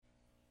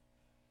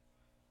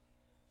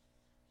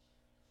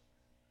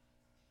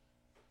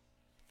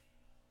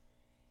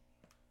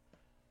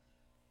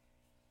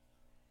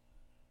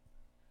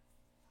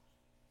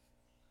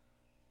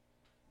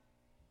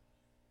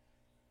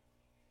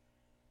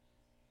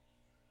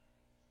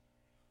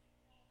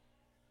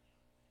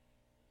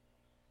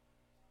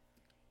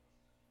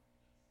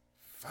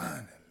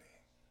Finally.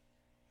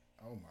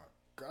 Oh my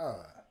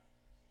God.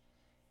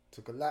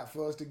 Took a lot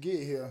for us to get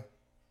here,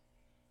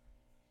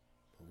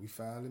 but we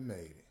finally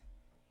made it.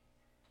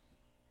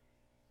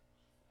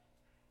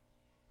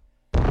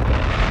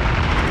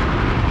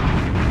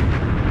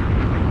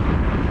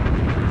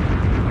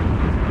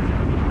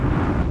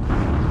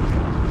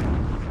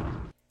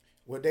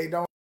 What they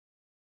don't.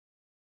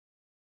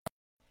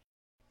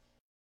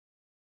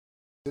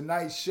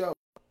 Tonight's show.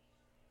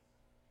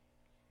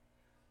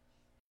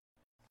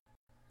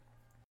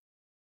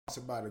 It's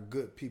about the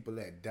good people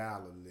at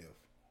Dollar Lift.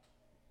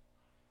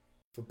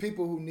 For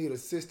people who need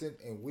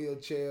assistance in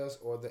wheelchairs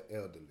or the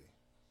elderly.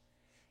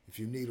 If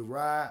you need a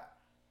ride,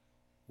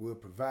 we'll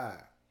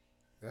provide.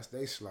 That's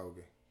their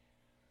slogan.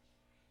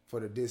 For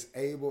the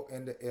disabled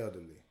and the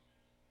elderly.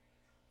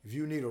 If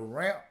you need a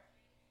ramp,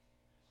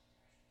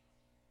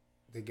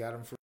 they got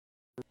them for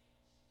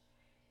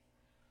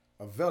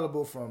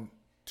available from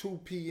 2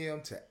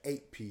 p.m. to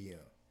 8 p.m.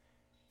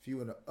 If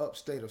you're in the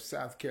upstate of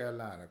South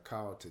Carolina,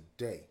 call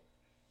today.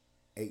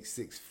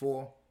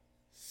 864-735-8867.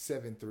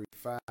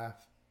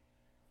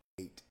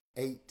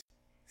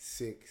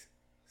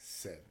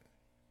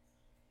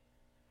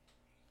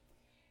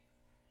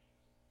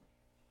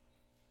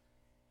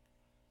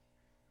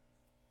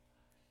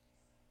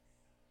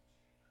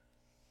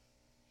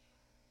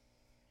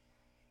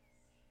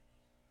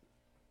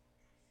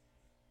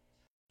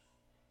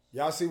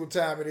 Y'all see what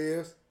time it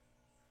is?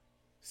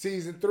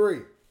 Season 3.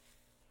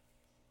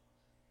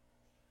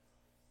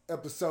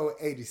 Episode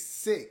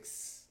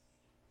 86.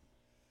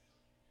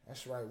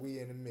 That's right, we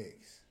in the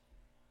mix.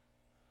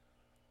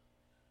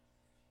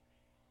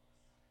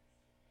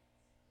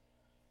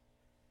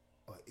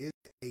 Or is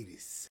it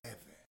 87?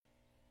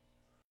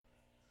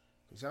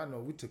 Because y'all know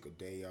we took a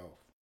day off.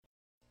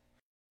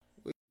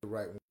 We'll get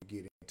right when we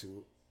get into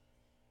it.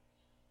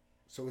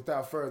 So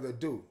without further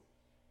ado,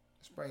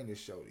 let's bring this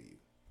show to you.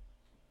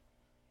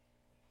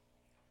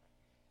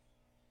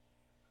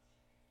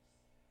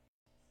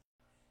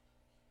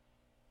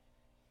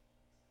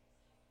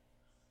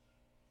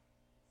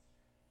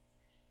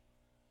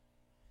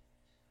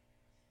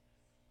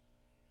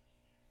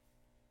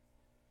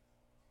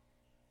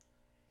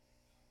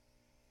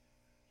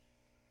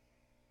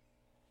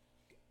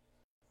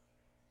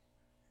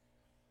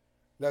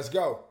 Let's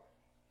go.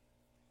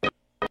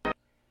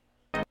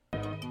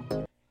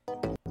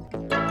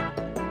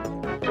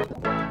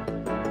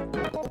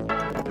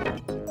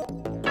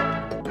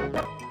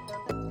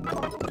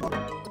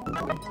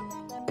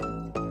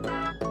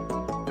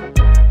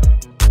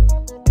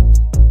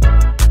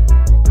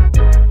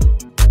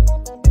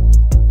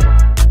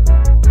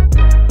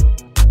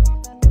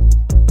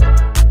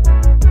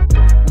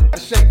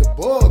 Shake the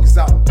bugs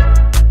out.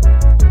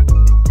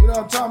 You know what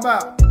I'm talking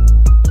about?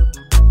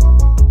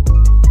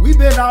 We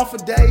been off a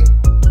day,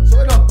 so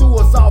it done threw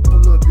us off a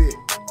little bit.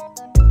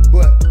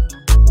 But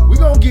we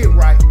gonna get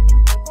right.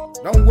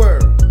 Don't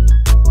worry.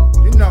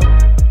 You know.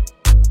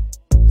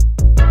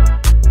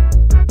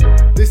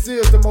 This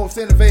is the most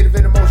innovative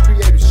and the most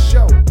creative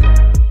show.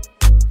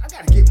 I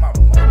gotta get my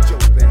mojo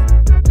back.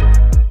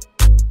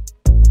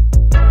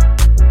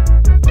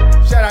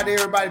 Shout out to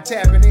everybody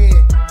tapping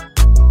in.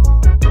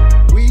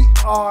 We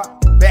are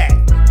back.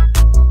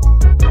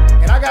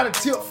 And I got a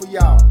tip for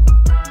y'all.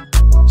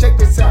 Check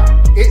this out.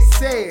 It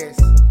says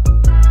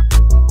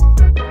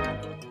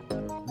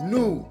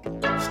New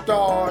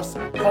Stars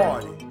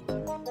Party.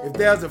 If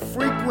there's a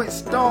frequent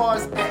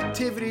stars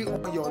activity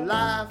on your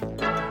live,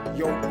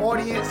 your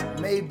audience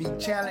may be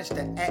challenged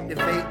to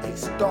activate a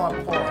star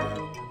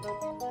party.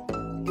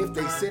 If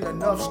they send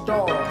enough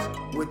stars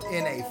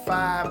within a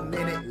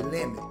 5-minute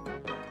limit,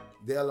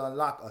 they'll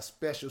unlock a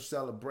special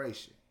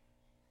celebration.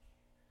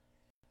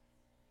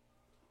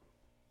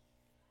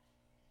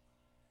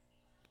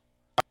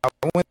 I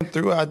went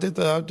through. I did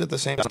the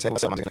same thing.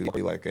 I'm gonna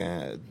be like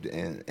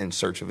in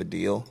search of a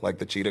deal, like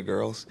the Cheetah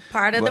Girls.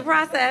 Part of the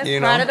process. You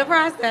know? Part of the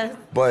process.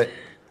 But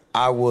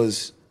I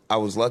was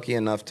lucky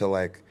enough to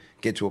like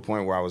get to a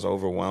point where I was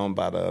overwhelmed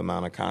by the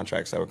amount of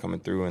contracts that were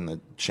coming through and the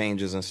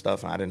changes and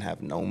stuff, and I didn't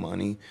have no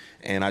money.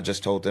 And I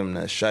just told them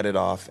to shut it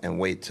off and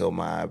wait till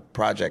my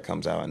project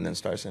comes out and then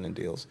start sending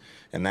deals.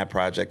 And that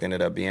project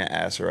ended up being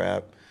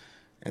ASRAP,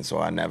 and so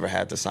I never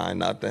had to sign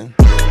nothing.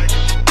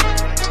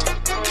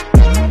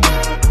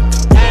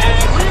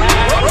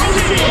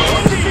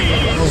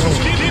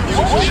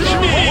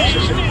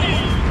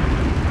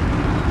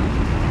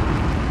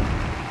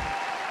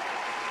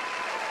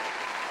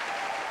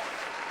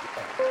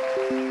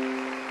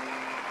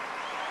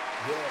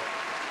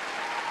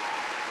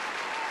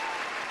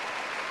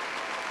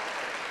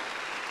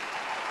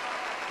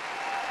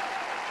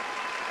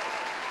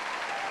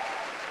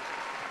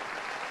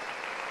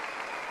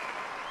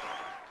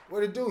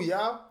 What it do,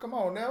 y'all? Come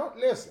on now,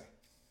 listen.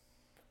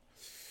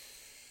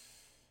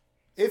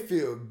 It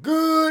feel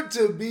good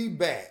to be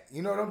back.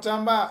 You know what I'm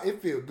talking about?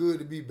 It feel good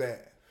to be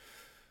back.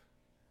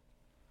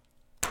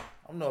 I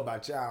don't know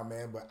about y'all,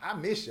 man, but I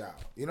miss y'all.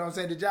 You know what I'm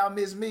saying? Did y'all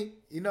miss me?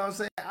 You know what I'm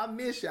saying? I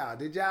miss y'all.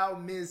 Did y'all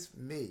miss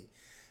me?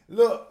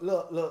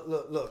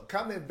 Look.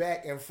 Coming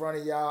back in front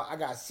of y'all, I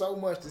got so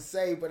much to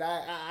say, but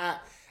I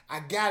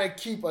gotta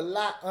keep a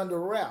lot under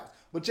wraps.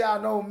 But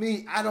y'all know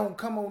me, I don't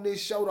come on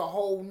this show to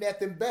hold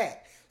nothing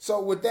back.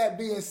 So with that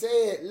being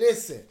said,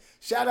 listen,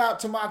 shout out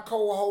to my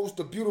co-host,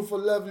 the beautiful,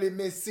 lovely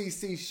Miss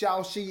CC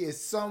Shaw. She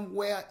is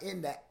somewhere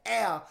in the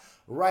air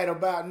right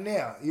about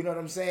now. You know what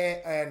I'm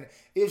saying? And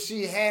if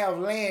she have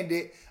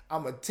landed,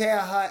 I'm going to tear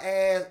her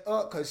ass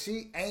up because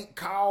she ain't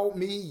called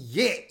me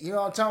yet. You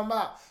know what I'm talking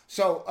about?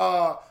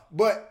 So,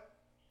 but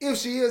if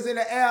she is in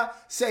the air,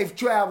 safe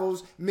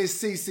travels,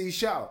 Miss CC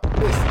Shaw.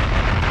 Listen.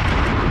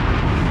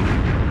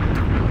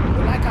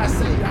 But like I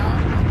say, y'all,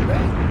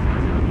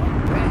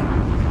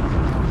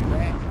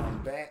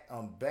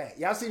 I'm back.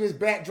 Y'all see this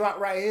backdrop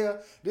right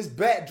here? This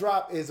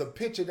backdrop is a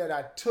picture that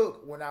I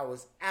took when I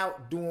was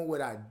out doing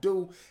what I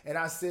do. And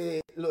I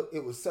said, look,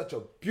 it was such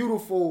a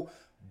beautiful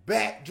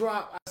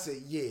backdrop. I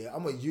said, yeah,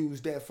 I'm going to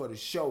use that for the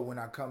show when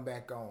I come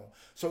back on.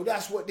 So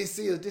that's what this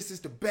is. This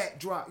is the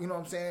backdrop. You know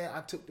what I'm saying?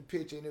 I took the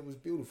picture and it was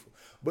beautiful.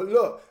 But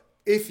look,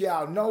 if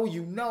y'all know,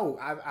 you know,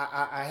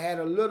 I had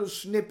a little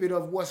snippet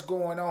of what's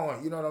going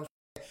on. You know what I'm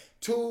saying?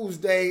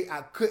 Tuesday,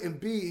 I couldn't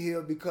be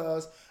here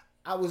because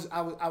I was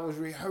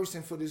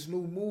rehearsing for this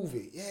new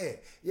movie.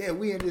 Yeah,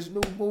 we in this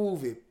new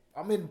movie.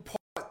 I'm in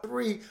part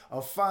 3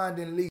 of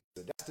Finding Lisa.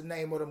 That's the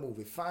name of the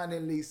movie,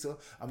 Finding Lisa.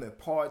 I'm in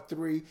part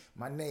 3.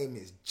 My name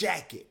is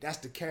Jacket. That's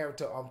the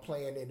character I'm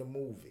playing in the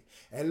movie.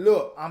 And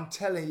look, I'm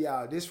telling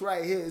y'all, this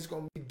right here is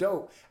gonna be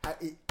dope.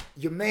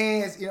 Your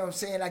man's, you know what I'm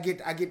saying? I get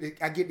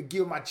to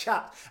give my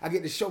chops. I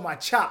get to show my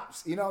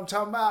chops. You know what I'm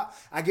talking about?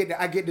 I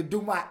get to do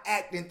my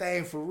acting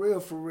thing for real.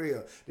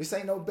 This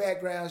ain't no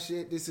background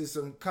shit. This is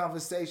some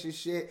conversation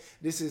shit.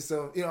 This is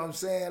some, you know what I'm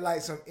saying?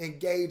 Like some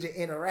engaging,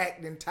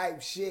 interacting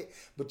type shit.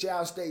 But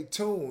y'all stay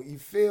tuned. You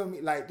feel me?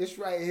 Like this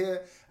right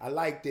here, I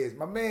like this.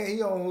 My man,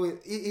 he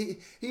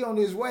on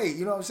his way.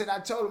 You know what I'm saying? I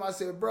told him, I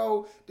said,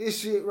 bro, this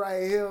shit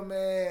right here,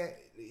 man,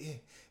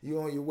 you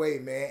on your way,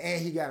 man.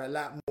 And he got a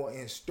lot more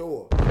in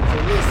store. So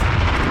listen,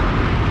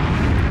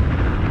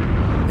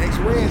 next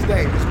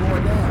Wednesday, it's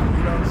going down.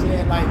 You know what I'm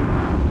saying? Like,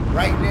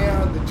 right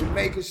now, the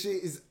Jamaica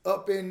shit is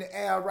up in the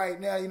air right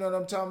now. You know what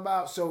I'm talking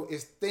about? So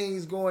it's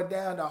things going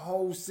down. The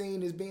whole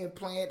scene is being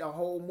planned. The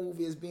whole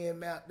movie is being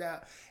mapped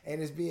out.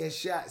 And it's being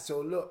shot.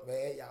 So look,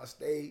 man, y'all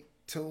stay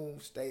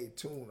tuned.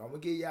 I'm gonna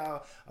give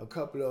y'all a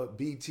couple of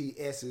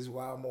BTS's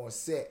while I'm on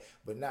set,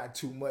 but not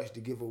too much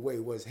to give away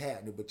what's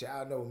happening. But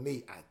y'all know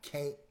me, I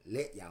can't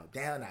let y'all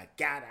down. I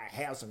gotta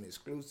have some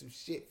exclusive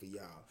shit for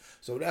y'all.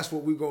 So that's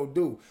what we gonna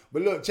do.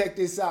 But look, check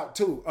this out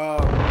too.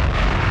 Saying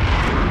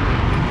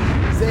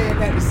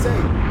that to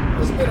say,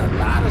 there's been a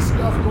lot of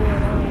stuff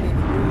going on in the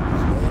news,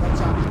 man. I'm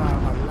talking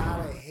about a lot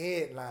of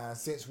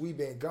headlines since we've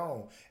been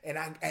gone. And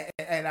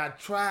I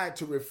tried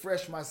to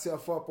refresh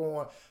myself up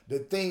on the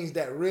things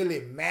that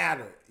really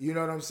matter. You know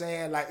what I'm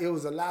saying? Like, it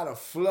was a lot of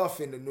fluff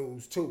in the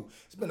news too.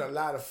 It's been a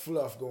lot of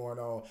fluff going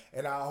on.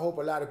 And I hope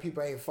a lot of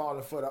people ain't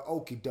falling for the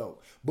okie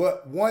doke.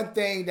 But one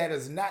thing that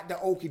is not the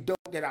okie doke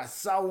that I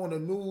saw on the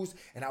news,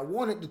 and I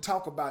wanted to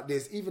talk about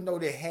this, even though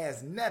it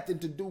has nothing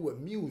to do with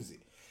music.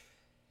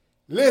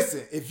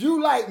 Listen, if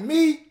you like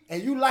meat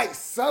and you like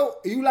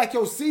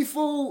your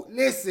seafood,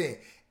 listen,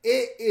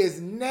 it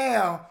has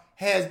now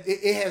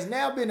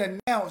been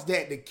announced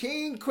that the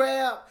king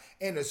crab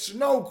and the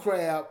snow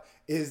crab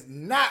is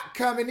not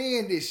coming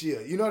in this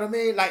year. You know what I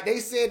mean? Like, they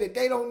said that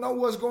they don't know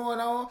what's going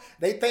on.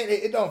 They think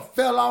that it done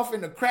fell off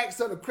in the cracks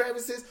of the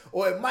crevices,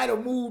 or it might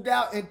have moved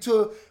out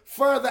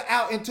further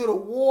out into the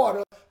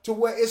water to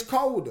where it's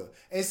colder.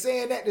 And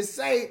saying that to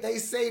say, they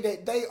say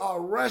that they are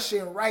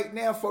rushing right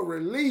now for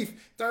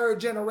relief, third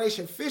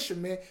generation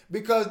fishermen,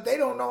 because they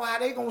don't know how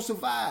they gonna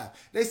survive.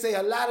 They say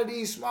a lot of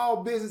these small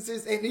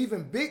businesses and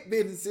even big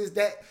businesses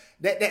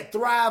that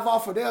thrive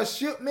off of their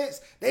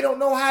shipments, they don't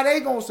know how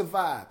they gonna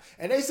survive.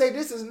 And they say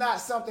this is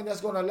not something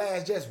that's gonna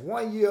last just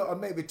 1 year or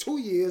maybe 2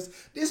 years.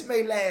 This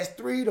may last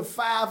 3 to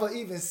 5 or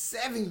even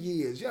 7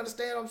 years. You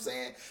understand what I'm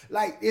saying?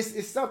 Like,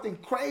 it's something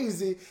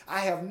crazy.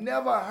 I have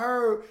never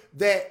heard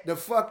that the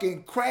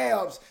fucking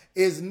crabs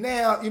is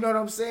now, you know what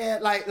I'm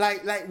saying? Like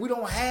we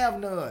don't have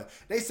none.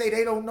 They say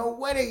they don't know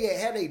where they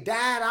at. Have they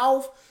died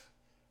off?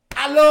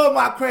 I love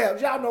my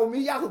crabs. Y'all know me.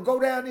 Y'all could go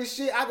down this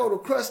shit. I go to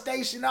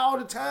crustacean all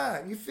the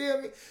time. You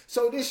feel me?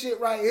 So this shit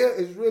right here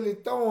is really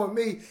throwing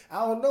me.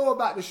 I don't know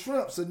about the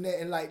shrimps or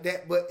nothing like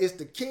that, but it's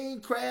the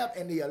king crab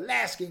and the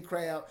Alaskan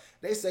crab.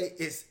 They say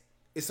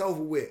it's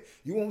over with.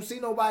 You won't see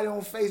nobody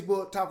on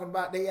Facebook talking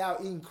about they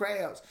out eating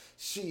crabs.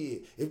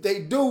 Shit. If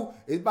they do,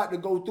 it's about to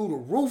go through the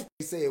roof.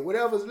 They said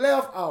whatever's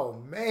left,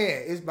 oh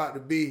man, it's about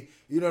to be,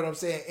 you know what I'm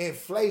saying,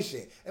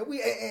 inflation.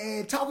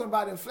 And talking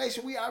about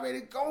inflation, we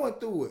already going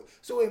through it.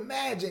 So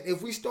imagine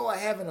if we start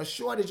having a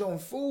shortage on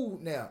food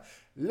now.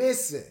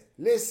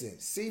 Listen,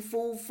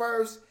 seafood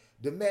first,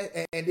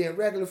 and then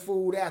regular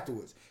food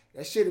afterwards.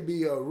 That shit'll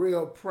be a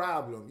real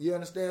problem. You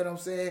understand what I'm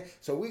saying?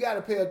 So we got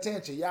to pay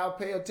attention. Y'all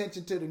pay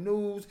attention to the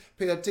news.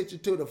 Pay attention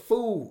to the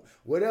food.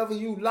 Whatever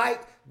you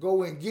like,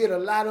 go and get a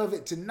lot of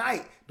it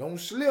tonight. Don't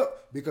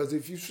slip, because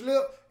if you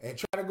slip and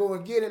try to go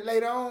and get it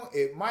later on,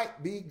 it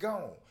might be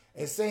gone.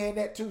 And saying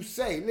that to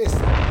say,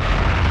 listen,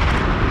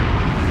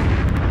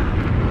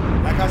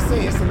 like I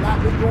say, it's a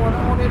lot that's going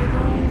on in the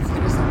news,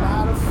 and it's a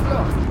lot of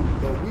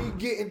fluff. But we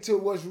get into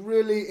what's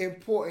really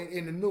important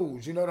in the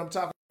news. You know what I'm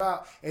talking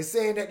about? And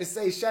saying that to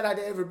say, shout out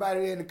to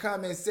everybody in the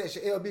comment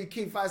section. LB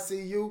Keith, I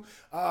see you.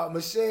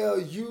 Michelle,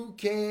 you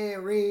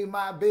can ring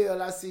my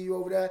bell. I see you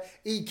over there.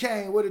 E.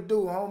 Kane, what it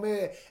do,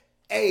 homie?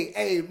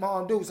 Hey,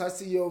 Mom Deuce, I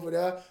see you over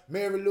there.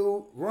 Mary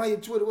Lou, run your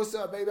Twitter. What's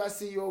up, baby? I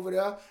see you over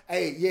there.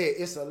 Hey, yeah,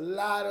 it's a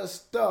lot of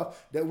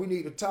stuff that we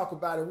need to talk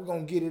about, and we're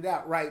going to get it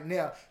out right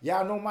now.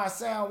 Y'all know my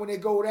sound when it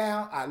go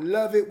down. I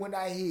love it when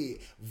I hear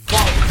it.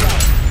 Volume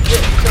out.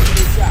 Yeah, check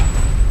this out.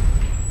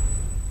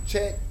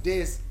 Check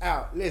this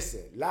out.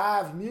 Listen,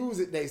 live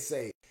music, they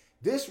say.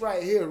 This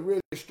right here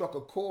really struck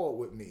a chord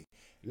with me.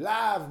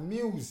 Live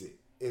music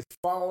is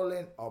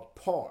falling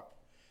apart.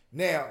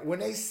 Now, when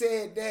they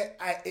said that,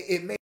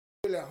 it made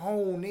really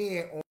hone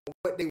in on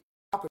what they were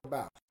talking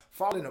about.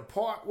 Falling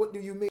apart? What do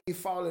you mean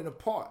falling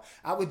apart?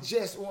 I was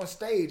just on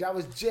stage. I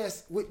was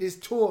just with this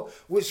tour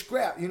with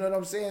Scrap. You know what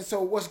I'm saying?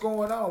 So what's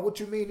going on? What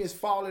you mean is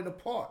falling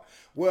apart?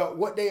 Well,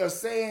 what they are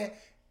saying,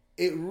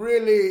 it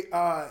really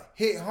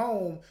hit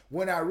home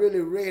when I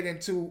really read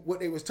into what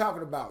they was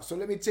talking about. So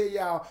let me tell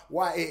y'all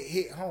why it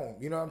hit home.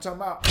 You know what I'm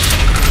talking about?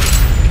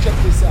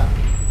 Check this out.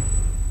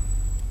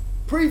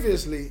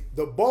 Previously,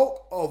 the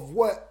bulk of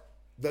what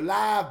the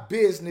live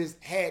business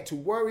had to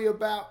worry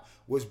about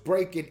was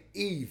breaking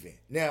even.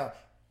 Now,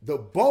 the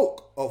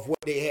bulk of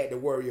what they had to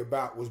worry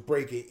about was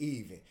breaking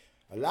even.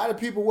 A lot of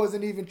people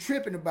wasn't even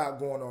tripping about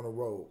going on the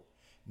road.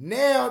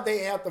 Now they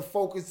have to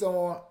focus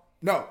on,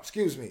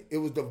 it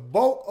was the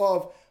bulk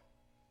of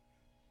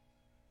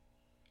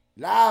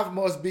live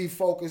must be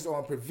focused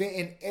on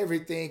preventing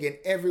everything and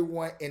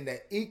everyone in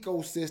the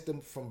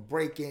ecosystem from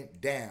breaking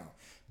down.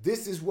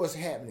 This is what's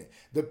happening.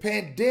 The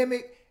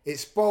pandemic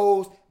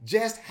exposed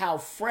just how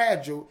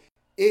fragile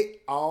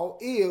it all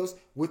is,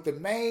 with the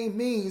main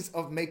means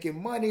of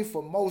making money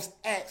for most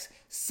acts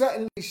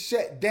suddenly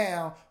shut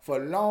down for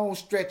long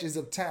stretches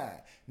of time.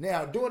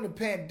 Now, during the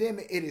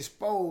pandemic, it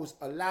exposed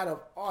a lot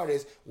of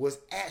artists was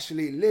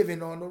actually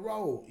living on the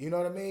road. You know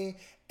what I mean?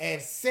 And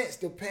since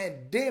the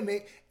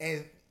pandemic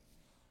and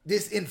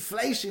this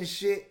inflation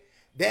shit,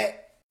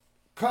 that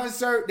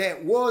concert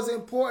that was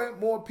important,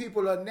 more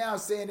people are now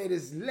saying it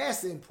is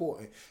less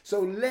important.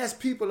 So less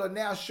people are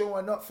now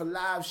showing up for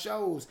live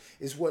shows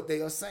is what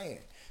they are saying.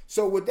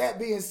 So with that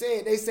being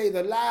said, they say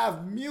the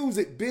live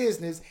music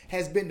business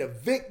has been the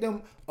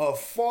victim of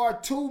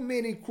far too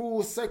many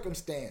cruel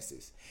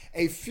circumstances.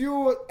 A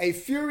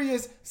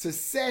furious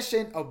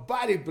succession of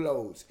body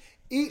blows,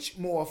 each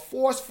more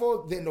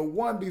forceful than the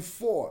one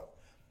before.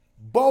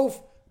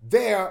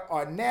 There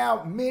are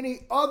now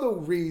many other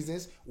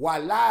reasons why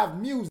live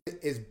music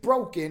is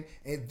broken,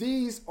 and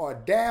these are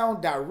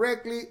down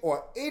directly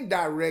or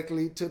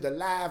indirectly to the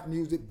live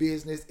music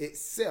business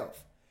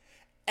itself.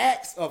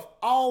 Acts of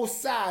all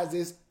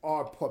sizes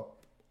are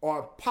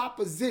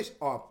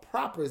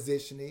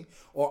propositioning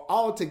or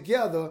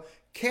altogether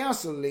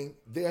canceling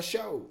their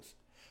shows.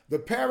 The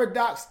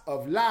paradox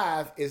of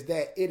live is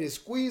that it is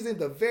squeezing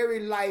the very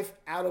life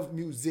out of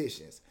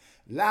musicians.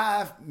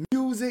 Live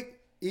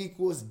music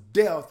equals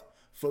death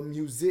for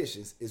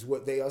musicians is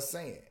what they are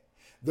saying.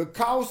 The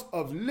cost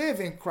of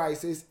living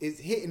crisis is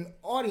hitting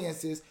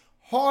audiences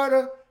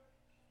harder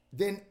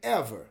than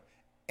ever,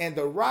 and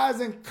the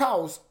rising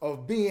cost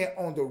of being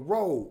on the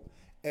road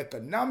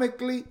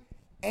economically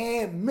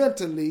and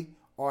mentally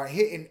are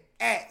hitting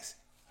acts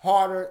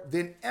harder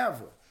than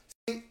ever.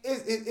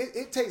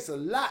 It takes a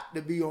lot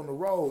to be on the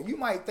road. You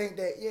might think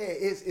that,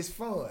 it's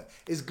fun.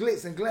 It's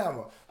glitz and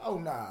glamour. Oh,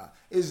 nah.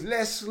 It's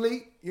less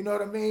sleep. You know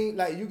what I mean?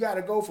 Like, you got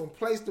to go from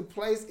place to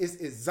place. It's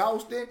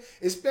exhausting,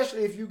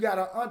 especially if you got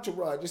an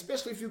entourage,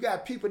 especially if you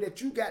got people that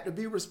you got to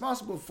be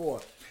responsible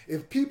for.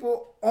 If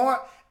people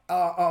aren't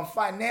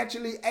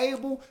financially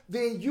able,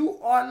 then you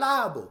are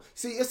liable.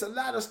 See, it's a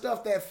lot of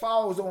stuff that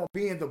falls on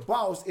being the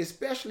boss,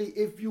 especially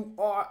if you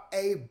are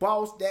a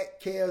boss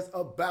that cares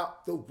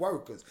about the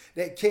workers,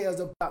 that cares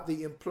about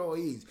the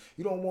employees.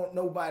 You don't want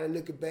nobody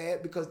looking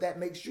bad because that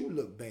makes you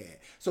look bad.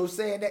 So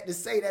saying that to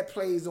say that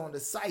plays on the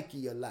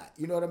psyche a lot.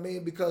 You know what I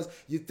mean? Because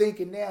you're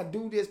thinking now,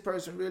 do this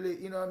person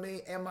really, you know what I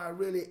mean? Am I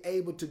really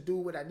able to do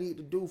what I need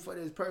to do for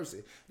this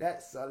person?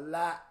 That's a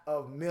lot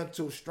of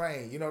mental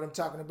strain. You know what I'm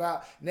talking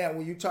about? Now,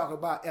 when you talk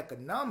about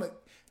economic,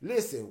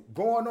 listen,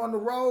 going on the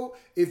road,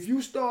 if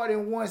you start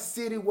in one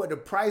city where the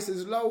price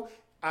is low,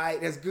 All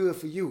right, that's good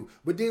for you.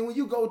 But then when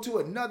you go to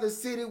another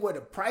city where the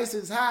price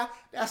is high,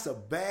 that's a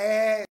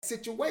bad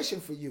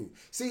situation for you.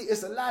 See,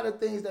 it's a lot of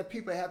things that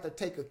people have to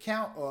take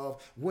account of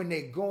when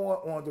they going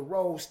on the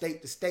road,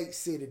 state to state,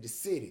 city to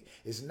city.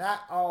 It's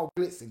not all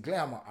glitz and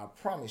glamour, I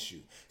promise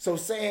you. So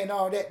saying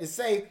all that to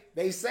say,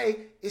 they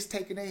say it's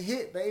taking a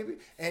hit, baby.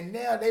 And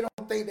now they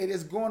don't think that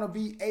it's going to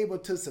be able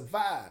to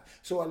survive.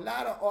 So a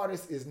lot of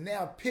artists is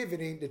now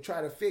pivoting to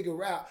try to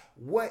figure out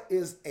what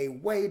is a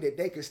way that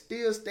they can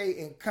still stay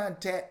in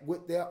contact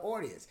with their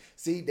audience.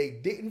 See, they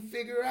didn't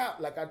figure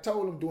out, like I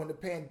told them during the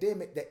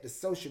pandemic, that the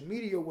social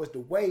media was the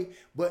way,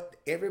 but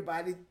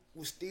everybody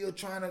was still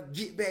trying to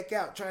get back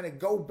out, trying to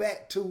go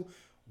back to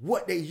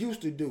what they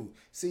used to do.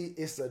 See,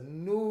 it's a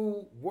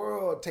new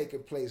world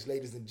taking place,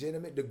 ladies and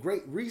gentlemen. The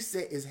Great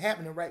Reset is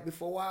happening right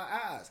before our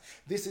eyes.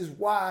 This is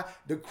why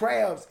the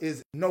crabs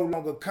is no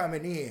longer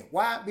coming in.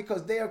 Why?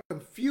 Because they're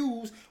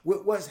confused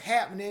with what's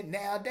happening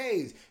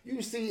nowadays.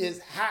 You see, it's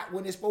hot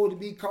when it's supposed to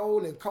be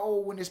cold and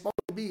cold when it's supposed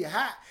to be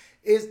hot.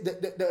 Is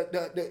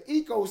the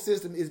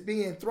ecosystem is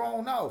being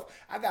thrown off.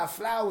 I got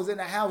flowers in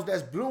the house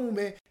that's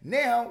blooming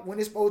now when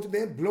it's supposed to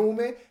be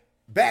blooming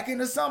back in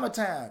the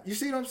summertime. You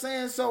see what I'm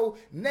saying? So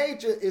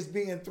nature is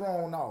being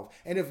thrown off.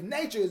 And if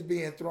nature is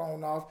being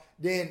thrown off,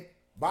 then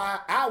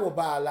our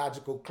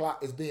biological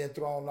clock is being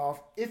thrown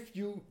off. If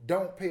you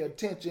don't pay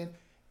attention,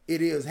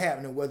 it is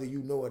happening whether you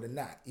know it or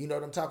not. You know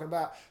what I'm talking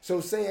about?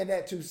 So saying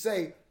that to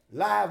say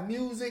live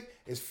music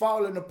is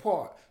falling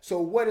apart.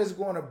 So what is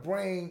going to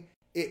bring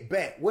it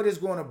back? What is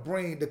going to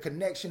bring the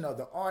connection of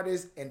the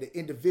artist and the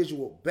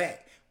individual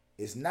back?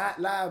 It's not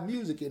live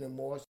music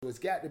anymore, so it's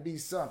got to be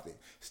something.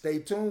 Stay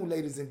tuned,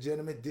 ladies and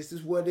gentlemen. This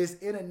is where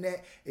this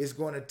internet is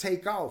going to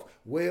take off.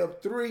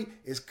 Web 3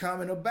 is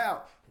coming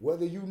about.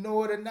 Whether you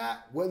know it or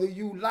not, whether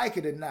you like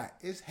it or not,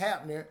 it's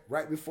happening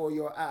right before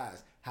your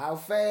eyes. How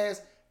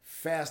fast?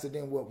 Faster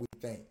than what we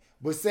think.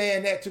 But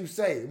saying that to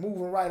say,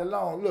 moving right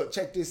along, look,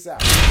 check this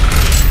out.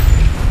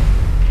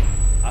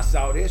 I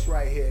saw this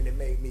right here and it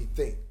made me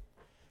think.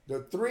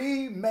 The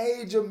 3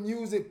 major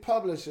music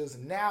publishers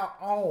now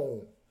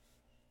own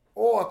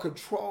or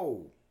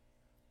control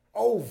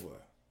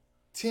over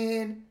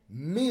 10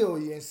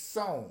 million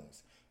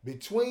songs.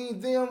 Between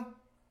them,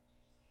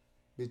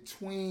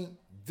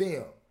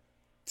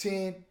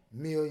 10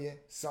 million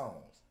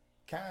songs.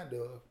 Kind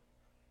of.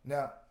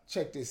 Now,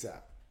 check this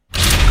out.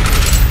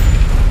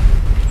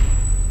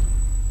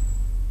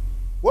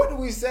 What do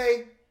we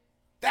say?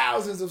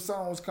 Thousands of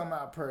songs come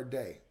out per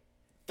day.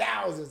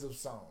 Thousands of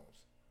songs.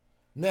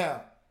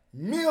 Now,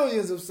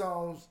 millions of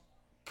songs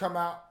come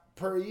out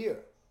per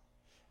year.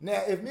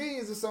 Now, if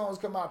millions of songs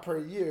come out per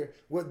year,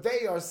 what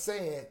they are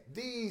saying,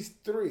 these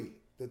 3,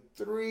 the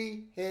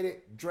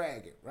 3-headed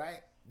dragon,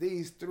 right?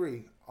 These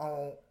 3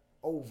 own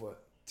over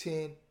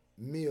 10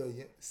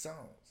 million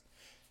songs.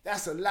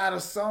 That's a lot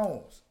of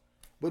songs.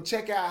 But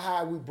check out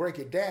how we break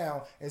it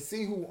down and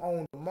see who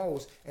owns the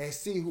most and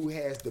see who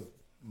has the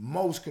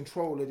most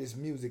control of this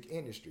music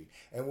industry.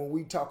 And when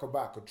we talk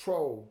about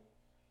control,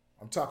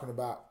 I'm talking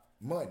about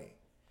money.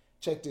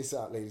 Check this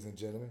out, ladies and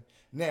gentlemen.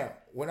 Now,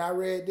 when I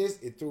read this,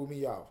 it threw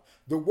me off.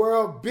 The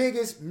world's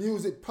biggest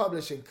music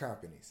publishing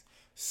companies,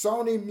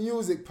 Sony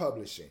Music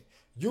Publishing,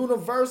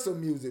 Universal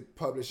Music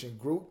Publishing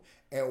Group,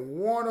 and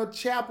Warner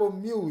Chappell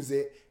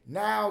Music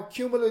now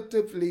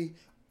cumulatively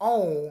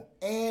own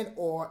and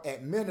or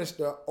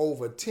administer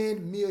over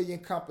 10 million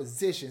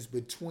compositions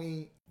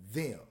between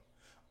them.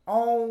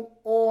 Own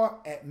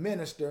or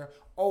administer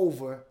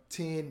over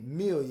 10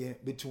 million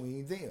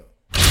between them.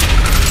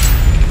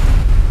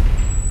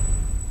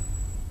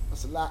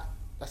 That's a lot.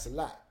 That's a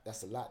lot.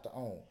 That's a lot to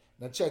own.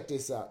 Now check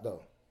this out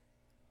though.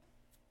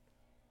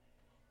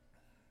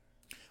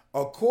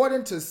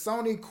 According to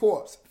Sony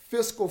Corp's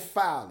fiscal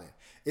filing,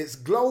 its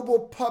global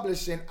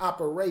publishing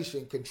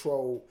operation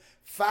controlled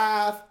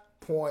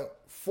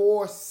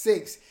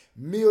 5.46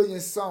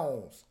 million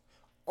songs,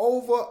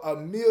 over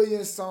 1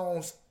 million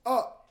songs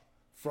up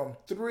from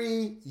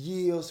 3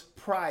 years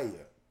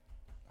prior.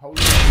 Hold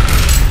on.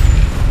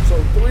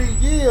 So 3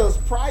 years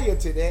prior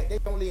to that, they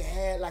only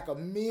had like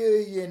 1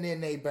 million in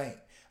their bank.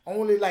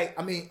 Only like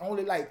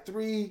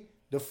 3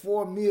 to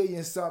 4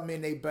 million something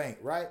in their bank,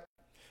 right?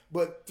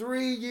 But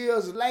 3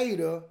 years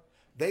later,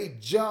 they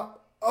jump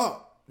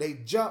up. They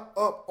jump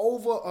up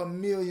over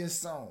 1 million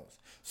songs.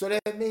 So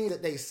that means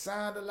that they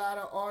signed a lot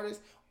of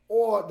artists,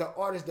 or the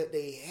artists that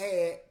they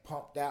had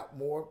pumped out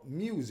more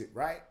music,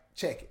 right?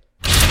 Check it.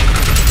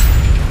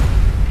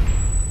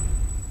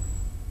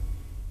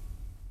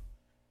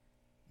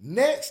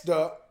 Next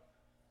up,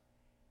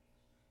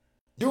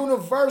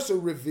 Universal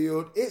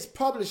revealed its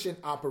publishing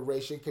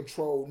operation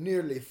controlled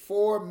nearly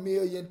 4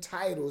 million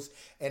titles.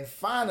 And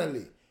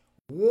finally,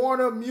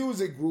 Warner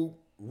Music Group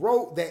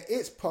wrote that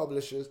its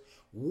publishers,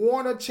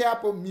 Warner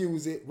Chappell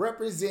Music,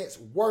 represents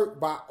work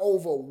by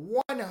over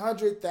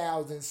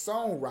 100,000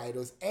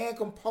 songwriters and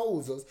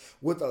composers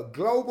with a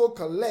global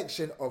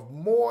collection of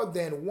more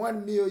than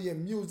 1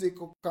 million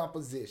musical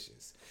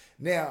compositions.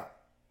 Now,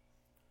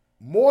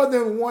 more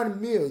than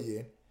 1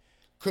 million.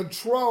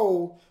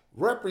 Control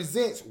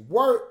represents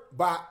work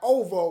by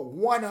over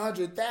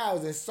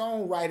 100,000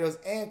 songwriters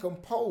and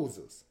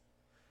composers.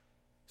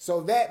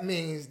 So that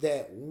means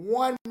that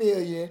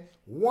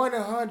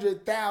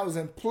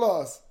 1,100,000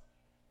 plus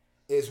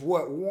is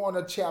what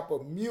Warner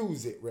Chappell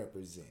Music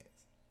represents.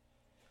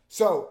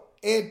 So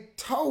in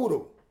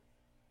total,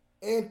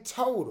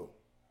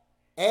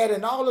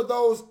 adding all of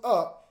those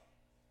up,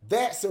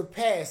 that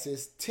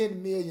surpasses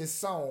 10 million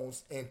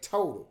songs in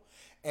total.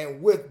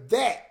 And with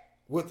that,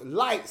 with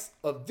likes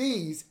of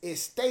these,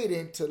 it's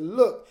stating to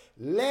look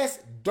less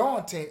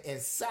daunting in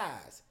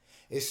size.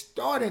 It's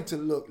starting to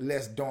look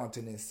less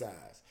daunting in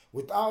size.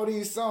 With all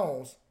these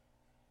songs,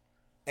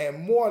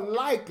 and more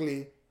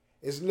likely,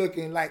 it's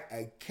looking like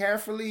a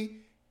carefully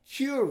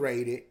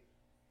curated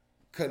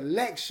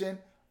collection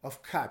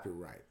of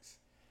copyrights.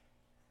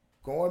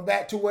 Going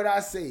back to what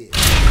I said.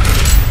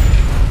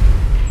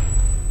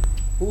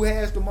 Who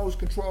has the most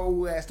control?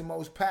 Who has the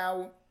most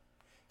power?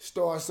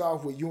 Starts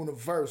off with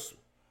Universal.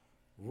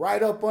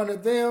 Right up under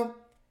them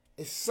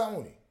is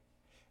Sony.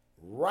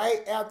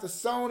 Right after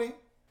Sony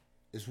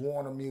is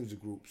Warner Music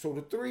Group. So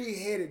the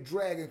three-headed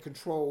dragon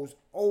controls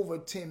over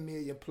 10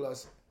 million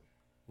plus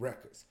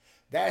records.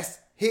 That's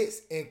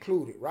hits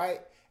included,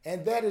 right?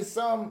 And that is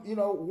some,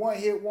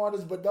 one-hit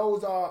wonders, but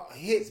those are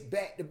hits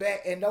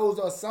back-to-back, and those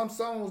are some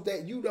songs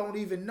that you don't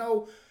even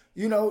know,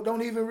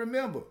 don't even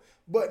remember.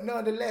 But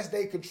nonetheless,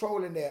 they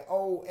controlling that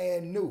old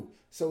and new.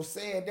 So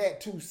saying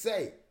that to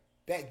say,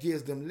 that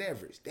gives them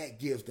leverage. That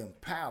gives them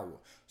power.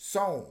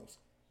 Songs,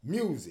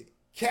 music,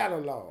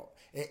 catalog,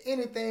 and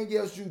anything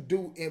else you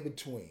do in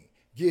between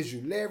gives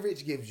you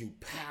leverage, gives you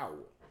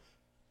power.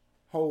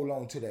 Hold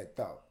on to that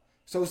thought.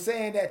 So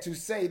saying that to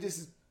say, this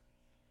is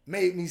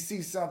made me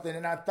see something,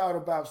 and I thought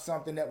about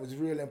something that was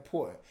real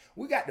important.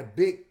 We got the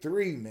big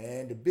three,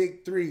 man. The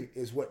big three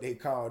is what they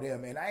call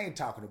them. And I ain't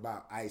talking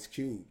about Ice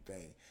Cube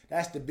thing.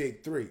 That's the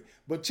big three.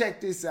 But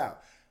check this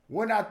out.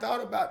 When I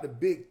thought about the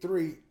big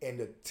three and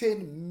the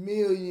 10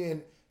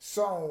 million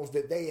songs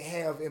that they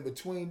have in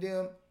between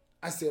them,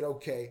 I said,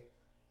 okay,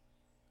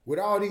 with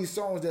all these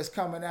songs that's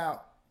coming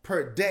out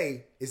per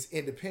day, is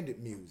independent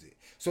music.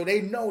 So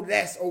they know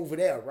that's over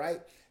there,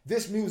 right?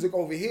 This music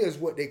over here is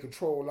what they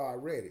control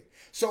already.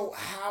 So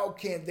how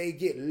can they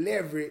get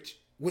leverage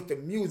with the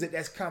music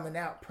that's coming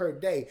out per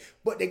day?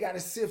 But they got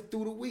to sift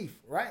through the wheat,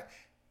 right?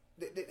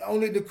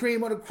 Only the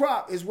cream of the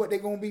crop is what they're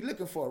going to be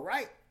looking for,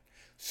 right?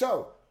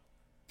 So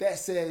that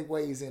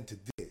segues into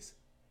this.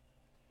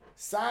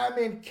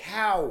 Simon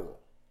Cowell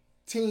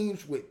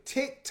teams with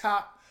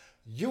TikTok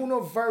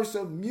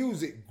Universal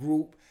Music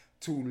Group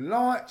to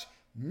launch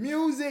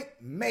music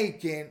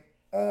making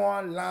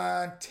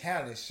online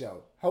talent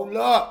show. Hold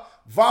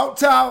up, Vault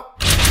Talk.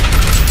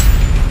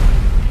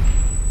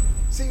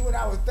 See, what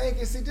I was thinking,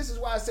 this is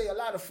why I say a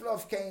lot of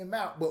fluff came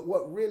out, but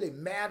what really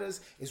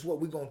matters is what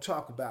we're going to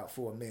talk about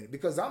for a minute,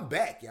 because I'm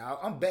back, y'all.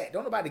 I'm back.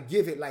 Don't nobody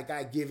give it like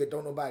I give it.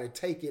 Don't nobody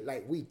take it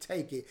like we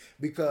take it,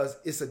 because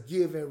it's a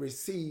give and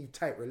receive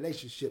type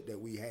relationship that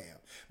we have.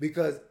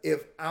 Because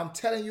if I'm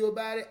telling you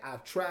about it,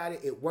 I've tried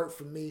it, it worked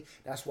for me,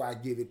 that's why I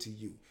give it to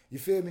you. You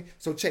feel me?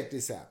 So check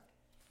this out.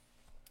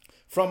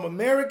 From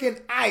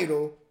American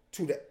Idol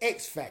to the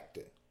X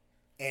Factor,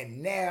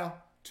 and now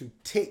to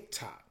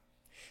TikTok.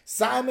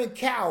 Simon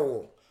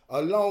Cowell,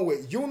 along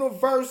with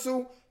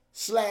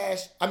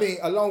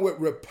along with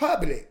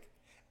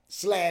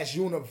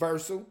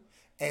Republic/Universal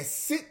and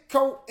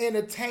Sitco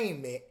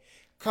Entertainment,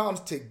 comes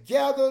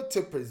together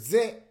to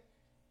present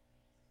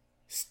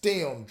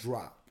STEM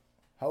Drop.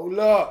 Hold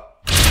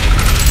up.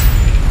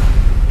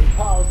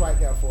 Pause right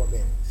there for a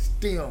minute.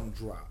 STEM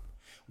Drop.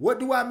 What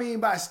do I mean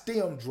by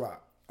STEM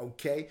Drop?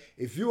 Okay,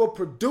 if you're a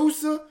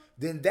producer,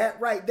 then that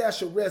right there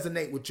should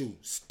resonate with you.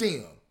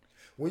 STEM.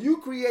 When you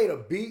create a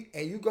beat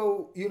and you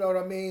go,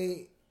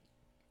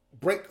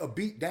 break a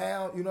beat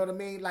down,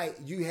 like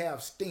you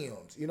have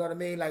stems,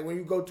 like when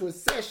you go to a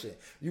session,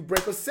 you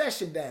break a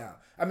session down.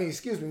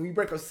 When you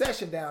break a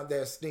session down,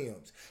 there's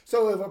stems.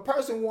 So if a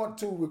person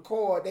wants to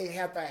record, they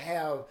have to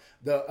have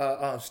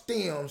the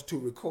stems to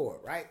record,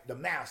 right? The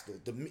masters,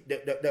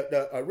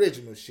 the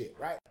original shit,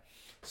 right?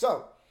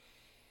 So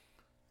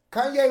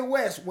Kanye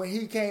West, when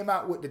he came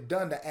out with the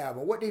Donda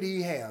album, what did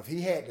he have?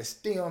 He had the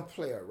stem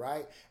player,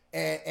 right?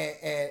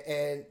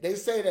 And they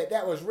say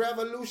that was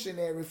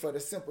revolutionary for the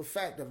simple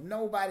fact of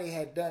nobody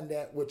had done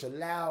that, which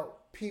allowed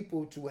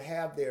people to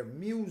have their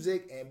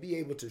music and be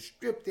able to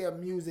strip their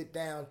music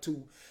down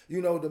to,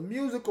 the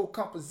musical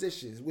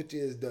compositions, which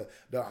is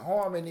the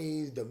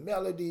harmonies, the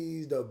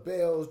melodies, the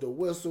bells, the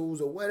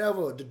whistles, or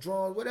whatever, the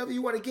drums, whatever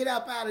you want to get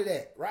up out of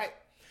that, right?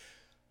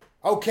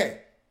 Okay,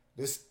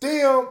 the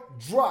STEM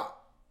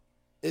Drop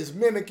is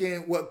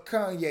mimicking what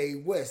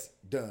Kanye West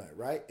done,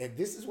 right? And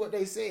this is what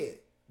they said.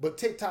 But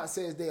TikTok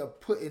says they are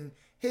putting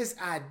his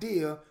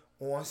idea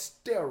on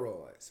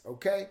steroids,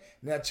 okay?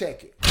 Now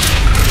check it.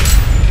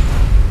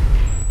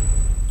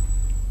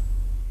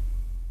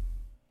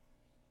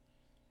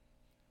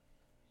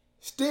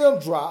 STEM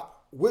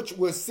Drop, which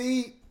will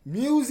see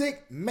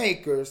music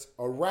makers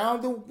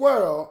around the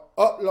world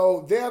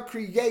upload their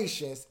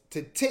creations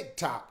to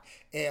TikTok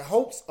in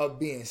hopes of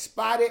being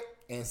spotted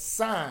and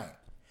signed.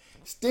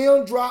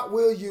 Stem Drop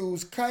will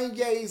use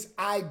Kanye's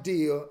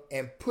idea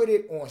and put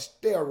it on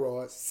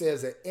steroids,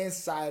 says an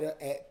insider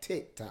at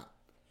TikTok.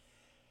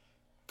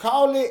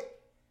 Call it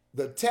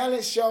the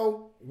talent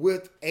show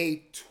with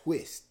a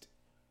twist.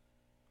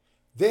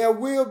 There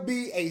will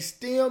be a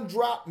Stem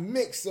Drop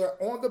mixer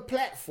on the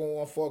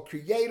platform for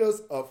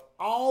creators of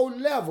all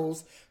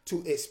levels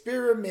to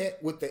experiment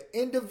with the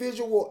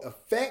individual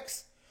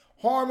effects,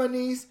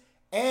 harmonies,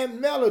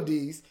 and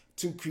melodies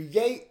to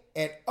create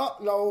and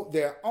upload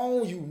their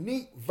own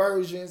unique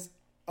versions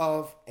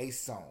of a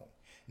song.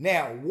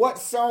 Now, what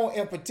song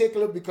in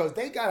particular? Because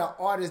they got an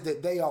artist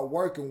that they are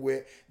working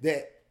with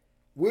that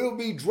will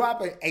be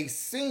dropping a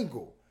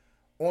single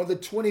on the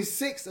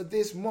 26th of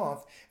this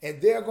month,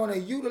 and they're going to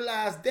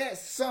utilize that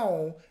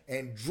song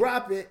and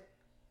drop it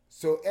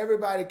so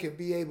everybody can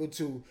be able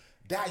to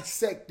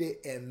dissect it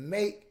and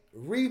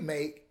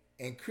remake,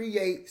 and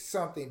create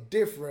something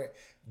different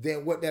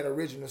than what that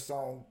original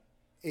song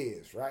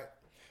is, right?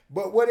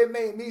 But what it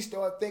made me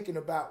start thinking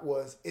about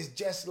was, it's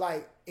just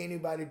like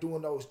anybody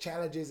doing those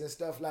challenges and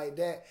stuff like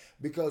that.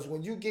 Because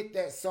when you get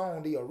that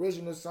song, the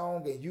original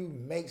song, and you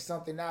make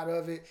something out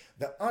of it,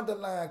 the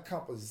underlying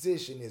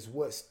composition is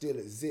what still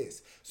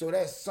exists. So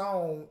that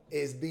song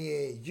is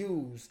being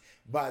used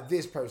by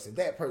this person,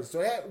 that person.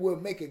 So that will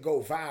make it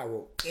go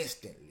viral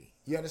instantly.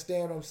 You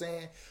understand what I'm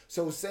saying?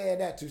 So saying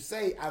that to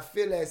say, I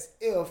feel as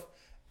if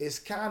it's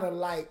kind of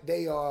like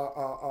they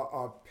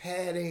are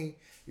padding,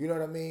 you know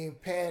what I mean?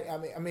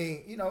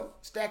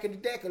 Stacking the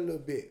deck a little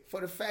bit.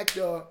 For the fact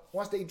of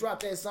once they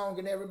drop that song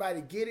and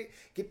everybody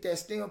get that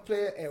stem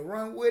player and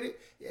run with it,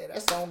 yeah,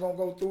 that song gonna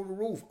go through the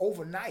roof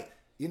overnight.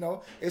 You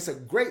know, it's a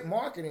great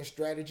marketing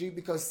strategy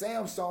because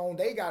Samsung,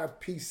 they got a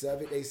piece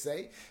of it, they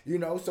say, you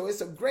know, so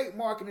it's a great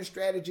marketing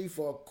strategy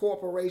for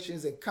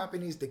corporations and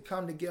companies to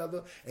come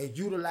together and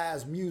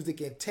utilize music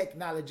and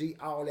technology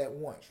all at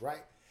once,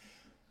 right?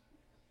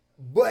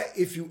 But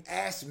if you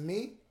ask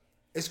me,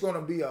 it's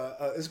gonna be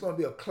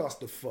a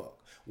clusterfuck.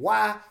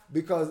 Why?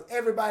 Because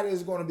everybody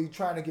is going to be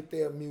trying to get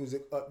their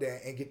music up there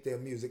and get their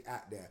music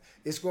out there.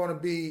 It's going to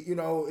be,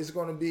 it's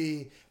going to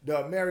be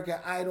the American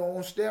Idol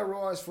on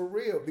steroids for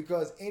real,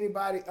 because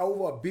anybody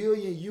over 1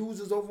 billion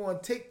users over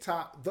on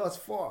TikTok thus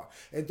far.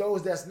 And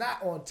those that's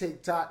not on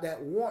TikTok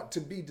that want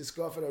to be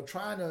discovered or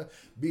trying to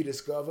be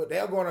discovered,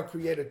 they're going to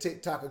create a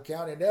TikTok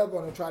account and they're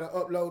going to try to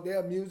upload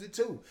their music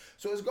too.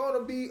 So it's going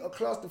to be a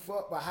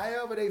clusterfuck, but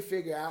however they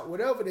figure out,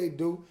 whatever they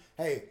do,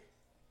 hey,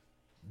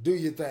 do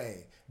your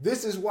thing.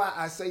 This is why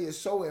I say it's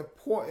so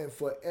important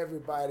for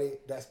everybody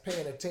that's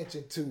paying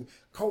attention to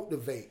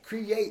cultivate,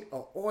 create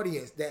an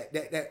audience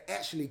that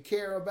actually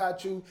care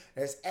about you,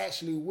 that's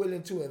actually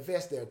willing to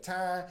invest their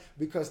time,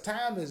 because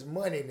time is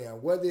money now.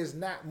 Whether it's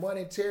not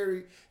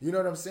monetary, you know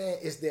what I'm saying?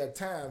 It's their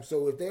time.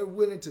 So if they're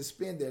willing to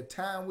spend their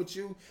time with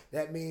you,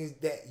 that means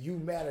that you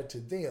matter to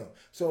them.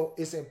 So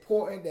it's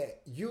important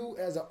that you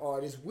as an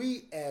artist,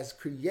 we as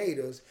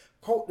creators,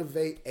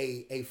 cultivate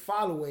a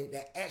following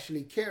that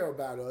actually care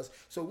about us,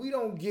 so we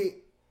don't get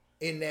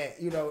in that,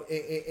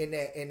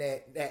 in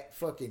that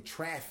fucking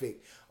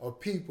traffic of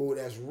people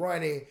that's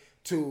running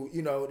to,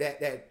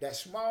 that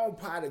small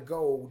pot of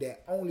gold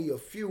that only a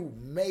few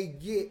may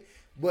get,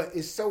 but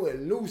it's so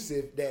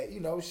elusive that,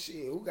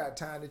 shit, who got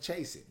time to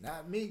chase it?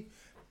 Not me.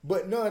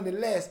 But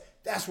nonetheless,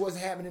 that's what's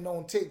happening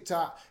on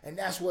TikTok, and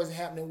that's what's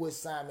happening with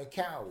Simon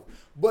Cowell.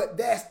 But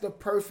that's the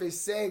perfect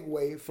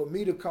segue for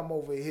me to come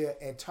over here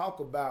and talk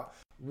about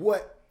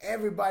what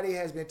everybody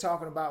has been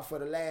talking about for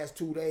the last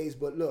 2 days.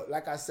 But look,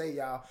 like I say,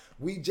 y'all,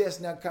 we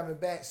just not coming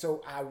back,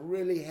 so I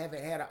really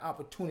haven't had an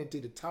opportunity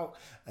to talk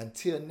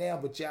until now.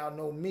 But y'all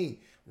know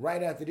me.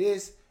 Right after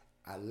this,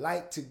 I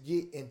like to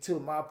get into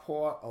my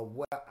part of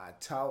where I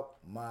talk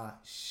my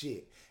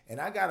shit. And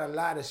I got a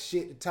lot of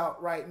shit to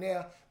talk right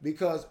now,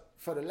 because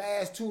for the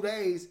last 2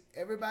 days,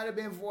 everybody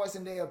been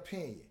voicing their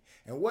opinion.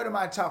 And what am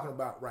I talking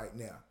about right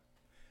now?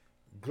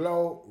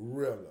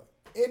 Glorilla.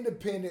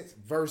 Independence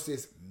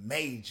versus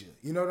Major.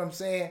 You know what I'm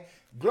saying?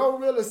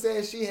 Glorilla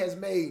says she has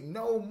made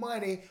no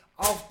money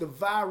off the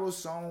viral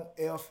song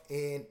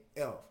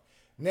FNF.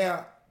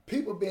 Now,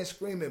 people been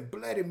screaming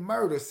bloody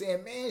murder,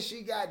 saying, man,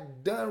 she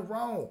got done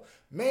wrong.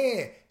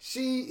 Man,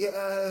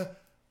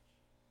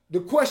 the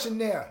question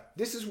there,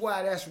 this is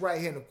why that's right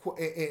here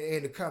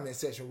in the comment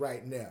section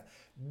right now.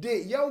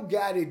 Did Yo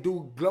Gotti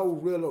do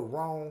Glorilla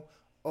wrong,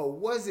 or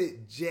was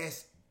it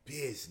just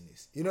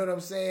business? You know what I'm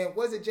saying?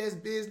 Was it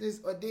just business,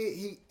 or did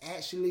he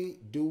actually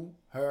do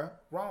her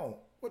wrong?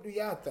 What do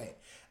y'all think?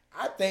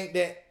 I think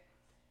that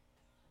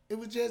it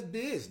was just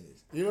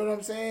business. You know what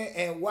I'm saying?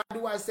 And why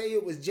do I say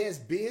it was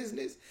just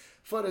business?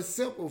 For the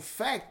simple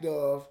fact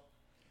of,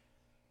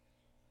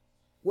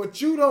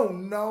 what you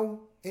don't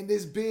know in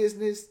this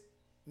business,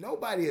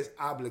 nobody is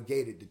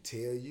obligated to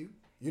tell you.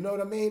 You know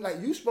what I mean?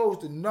 Like, you supposed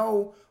to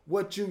know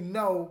what you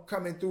know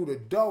coming through the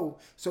door,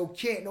 so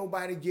can't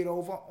nobody get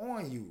over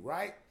on you,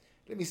 right?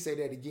 Let me say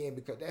that again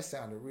because that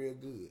sounded real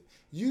good.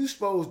 You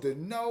supposed to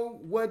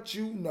know what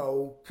you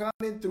know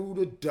coming through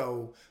the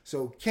door,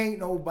 so can't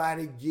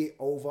nobody get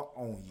over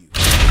on you.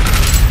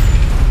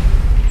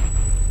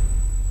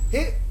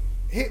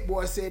 Hit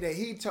Boy said that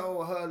he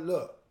told her,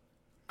 look,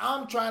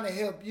 I'm trying to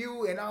help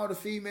you and all the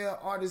female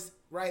artists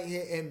right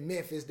here in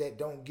Memphis that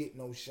don't get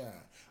no shine.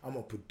 I'm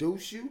going to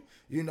produce you.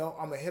 I'm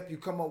going to help you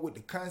come up with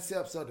the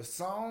concepts of the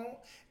song.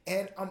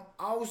 And I'm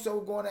also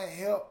going to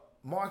help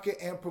market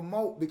and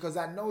promote because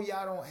I know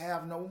y'all don't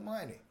have no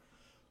money.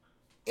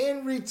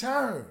 In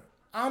return,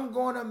 I'm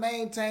going to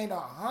maintain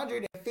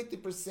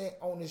 150%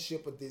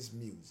 ownership of this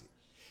music.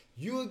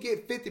 You'll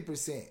get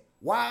 50%.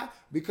 Why?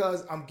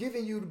 Because I'm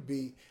giving you the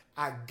beat.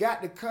 I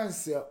got the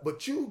concept,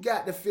 but you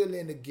got to fill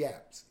in the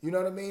gaps. You know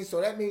what I mean? So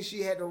that means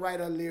she had to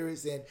write her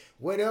lyrics, and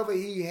whatever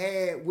he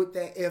had with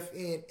that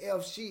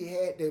FNF, she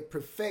had to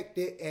perfect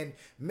it and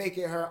make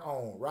it her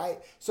own, right?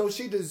 So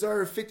she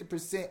deserved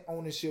 50%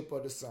 ownership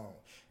of the song.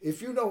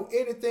 If you know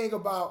anything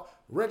about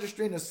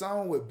registering a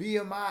song with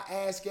BMI,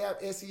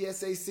 ASCAP,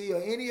 SESAC,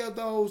 or any of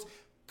those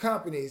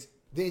companies,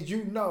 then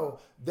you know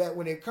that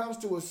when it comes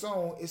to a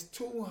song, it's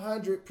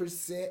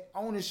 200%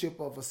 ownership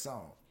of a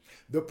song.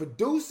 The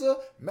producer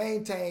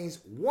maintains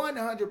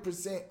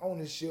 100%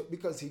 ownership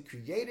because he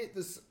created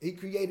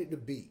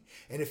the beat.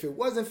 And if it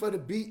wasn't for the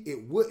beat,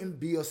 it wouldn't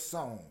be a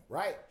song,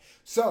 right?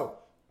 So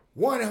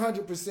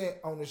 100%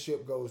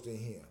 ownership goes to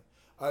him.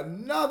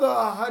 Another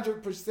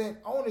 100%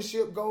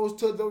 ownership goes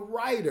to the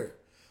writer.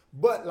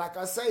 But like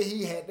I say,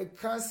 he had the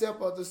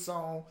concept of the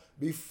song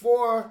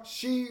before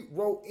she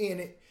wrote in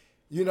it,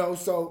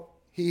 so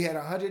he had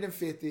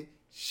 150,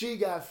 she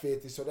got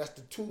 50, so that's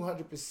the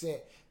 200%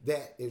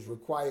 that is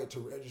required to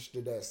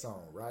register that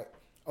song, right?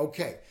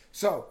 Okay,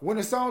 so when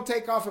the song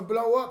take off and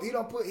blow up, he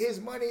don't put his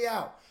money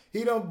out.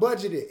 He don't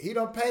budget it. He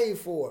don't pay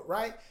for it,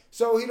 right?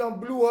 So he don't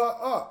blew her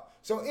up.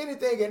 So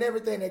anything and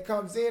everything that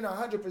comes in,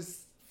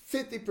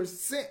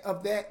 50%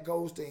 of that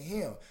goes to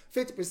him.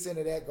 50%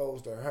 of that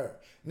goes to her.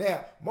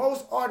 Now,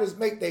 most artists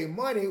make their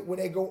money when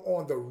they go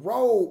on the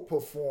road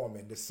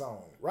performing the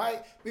song,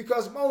 right?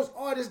 Because most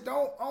artists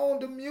don't own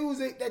the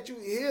music that you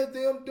hear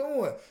them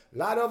doing. A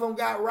lot of them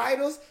got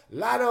writers. A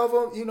lot of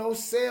them,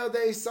 sell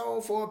their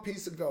soul for a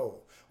piece of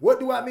gold. What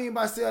do I mean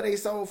by sell their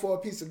soul for a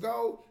piece of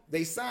gold?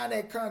 They sign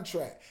that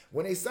contract.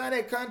 When they sign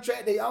that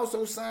contract, they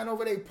also sign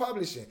over their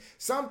publishing.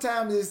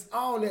 Sometimes it's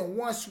all in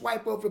one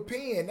swipe of a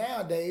pen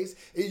nowadays.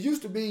 It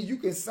used to be you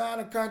can sign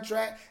a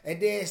contract and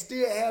then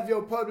still have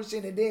your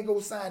publishing and then go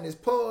sign this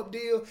pub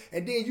deal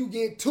and then you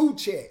get 2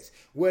 checks.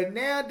 Well,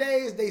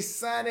 nowadays they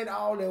sign it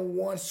all in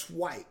one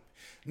swipe.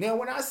 Now,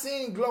 when I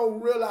seen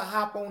Glorilla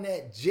hop on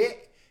that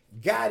jet,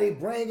 got it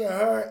bringing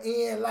her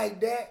in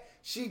like that,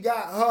 she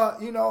got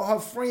her, her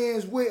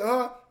friends with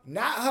her.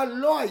 Not her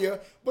lawyer,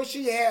 but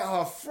she had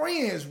her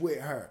friends with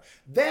her.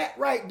 That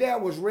right there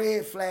was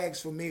red flags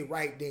for me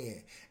right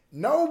then.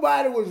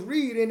 Nobody was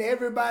reading,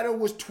 everybody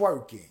was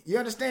twerking. You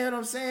understand what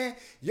I'm saying?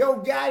 Yo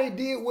Gotti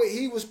did what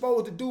he was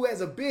supposed to do as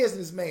a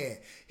businessman.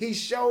 He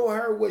showed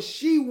her what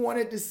she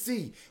wanted to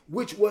see,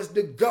 which was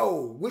the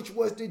gold, which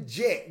was the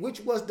jet,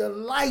 which was the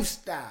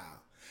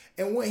lifestyle.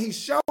 And when he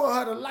showed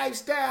her the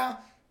lifestyle,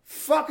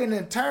 fucking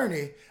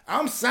attorney,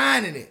 I'm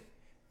signing it.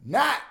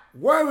 Not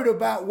worried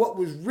about what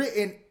was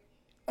written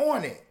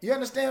on it. You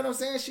understand what I'm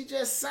saying? She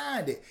just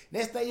signed it.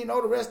 Next thing you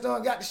know, the rest of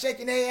them got to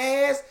shaking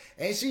their ass,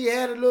 and she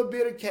had a little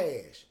bit of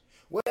cash.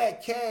 Well,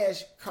 that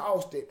cash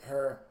costed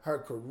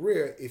her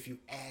career, if you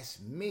ask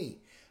me.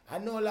 I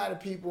know a lot of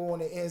people on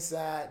the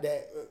inside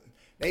that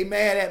they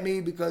mad at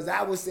me because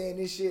I was saying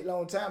this shit a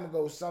long time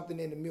ago, something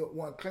in the milk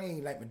one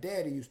clean, like my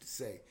daddy used to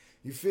say.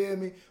 You feel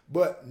me?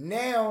 But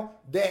now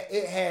that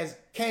it has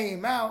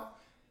came out,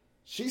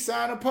 she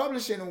signed a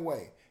publishing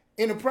away.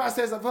 In the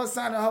process of her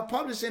signing her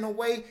publishing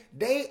away,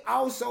 they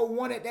also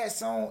wanted that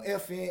song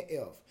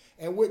FNF.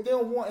 And with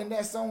them wanting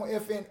that song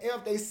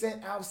FNF, they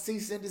sent out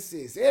cease and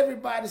desist.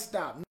 Everybody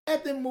stopped.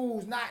 Nothing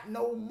moves, not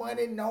no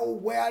money,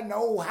 nowhere,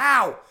 no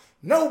how.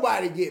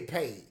 Nobody get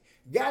paid.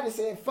 Gotti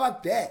said,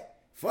 fuck that.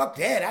 Fuck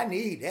that, I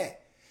need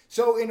that.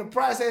 So in the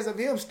process of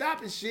him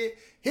stopping shit,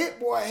 Hit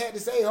Boy had to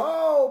say,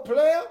 oh,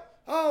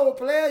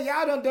 player,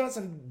 y'all done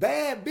some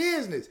bad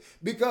business.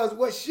 Because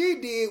what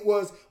she did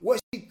was what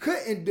she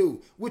couldn't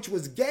do, which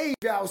was gave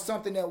y'all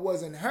something that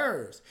wasn't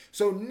hers.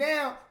 So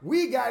now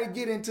we got to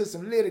get into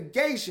some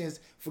litigations.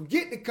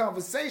 Forget the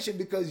conversation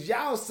because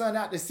y'all sent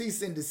out the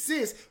cease and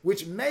desist,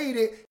 which made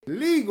it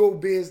legal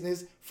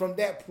business from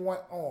that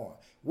point on.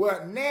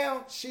 Well,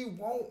 now she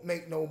won't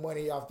make no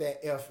money off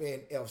that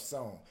FNF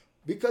song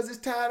because it's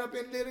tied up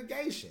in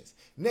litigations.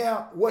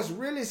 Now, what's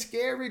really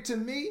scary to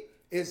me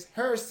is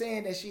her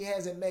saying that she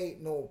hasn't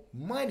made no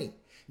money.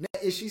 Now,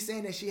 is she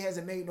saying that she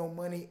hasn't made no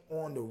money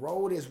on the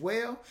road as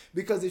well?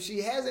 Because if she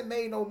hasn't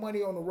made no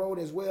money on the road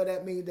as well,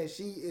 that means that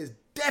she is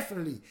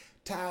definitely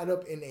tied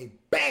up in a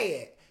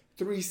bad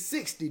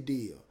 360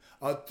 deal.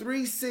 A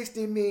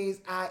 360 means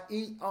I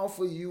eat off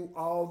of you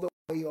all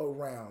the way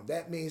around.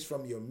 That means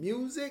from your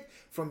music,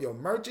 from your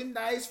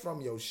merchandise,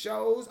 from your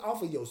shows,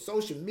 off of your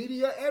social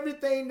media,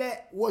 everything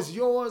that was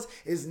yours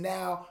is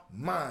now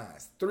mine.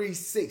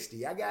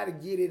 360. I got to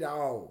get it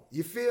all.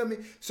 You feel me?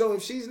 So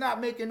if she's not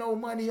making no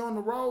money on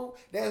the road,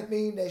 that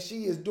means that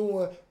she is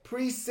doing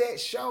preset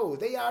shows.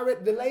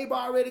 The label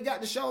already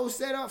got the shows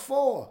set up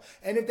for her.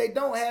 And if they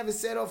don't have it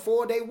set up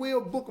for her, they will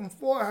book them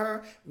for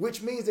her,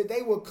 which means that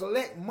they will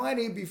collect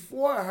money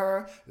before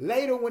her.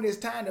 Later, when it's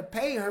time to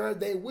pay her,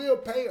 they will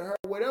pay her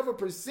whatever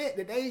percent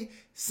that they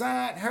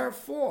signed her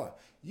for.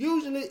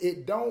 Usually,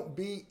 it don't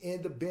be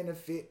in the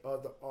benefit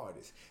of the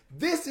artist.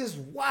 This is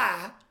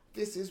why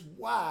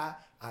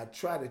I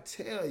try to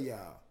tell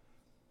y'all,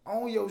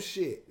 own your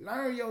shit,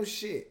 learn your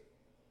shit,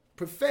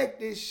 perfect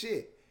this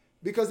shit.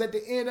 Because at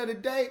the end of the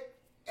day,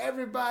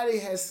 everybody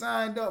has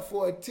signed up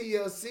for a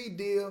TLC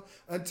deal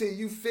until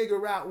you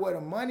figure out where the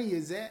money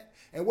is at.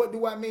 And what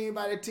do I mean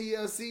by the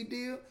TLC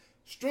deal?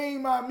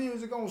 Stream my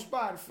music on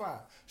Spotify.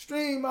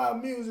 Stream my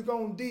music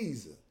on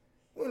Deezer.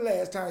 When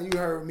last time you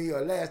heard me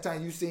or last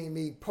time you seen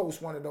me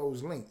post one of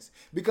those links?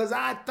 Because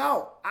I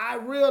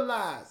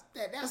realized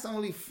that that's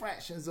only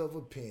fractions of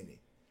a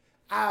penny.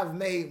 I've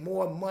made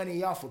more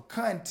money off of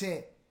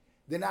content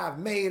than I've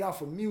made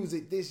off of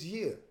music this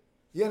year.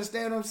 You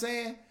understand what I'm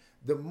saying?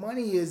 The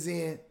money is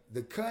in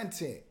the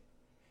content.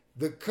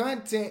 The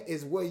content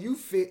is where you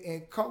fit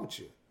in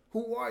culture.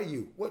 Who are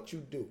you? What you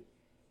do?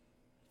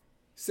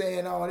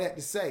 Saying all that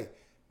to say,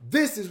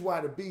 this is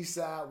why the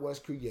B-side was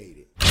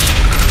created.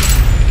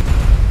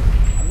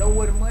 I know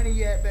where the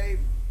money at,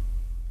 baby.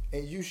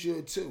 And you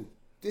should too.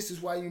 This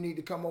is why you need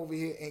to come over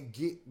here and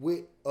get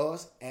with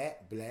us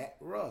at Black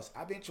Russ.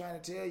 I've been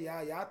trying to tell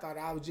y'all. Y'all thought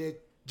I was just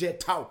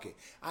talking.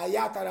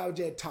 Y'all thought I was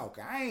just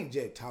talking. I ain't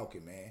just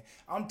talking, man.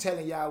 I'm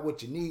telling y'all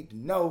what you need to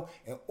know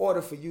in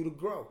order for you to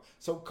grow.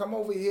 So come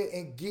over here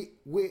and get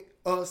with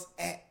us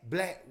at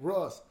Black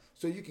Russ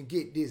so you can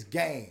get this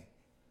game.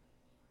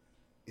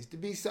 It's to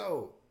be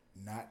sold,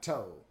 not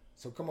told.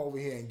 So come over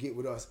here and get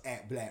with us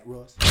at Black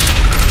Russ.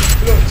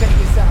 Look, check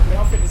this out, man.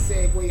 I'm finna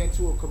segue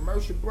into a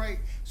commercial break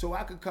so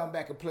I can come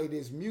back and play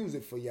this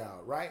music for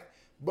y'all, right?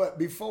 But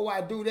before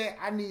I do that,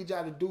 I need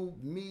y'all to do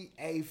me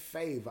a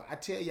favor. I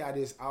tell y'all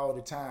this all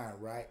the time,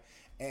 right?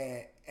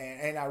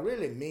 And I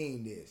really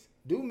mean this.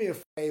 Do me a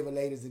favor,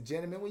 ladies and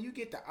gentlemen, when you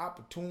get the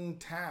opportune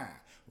time,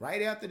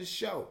 right after the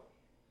show,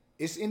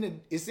 it's in the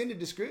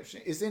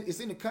description. It's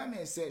in the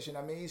comment section.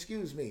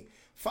 Excuse me.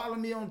 Follow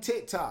me on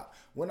TikTok.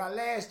 When I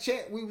last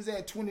checked, we was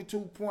at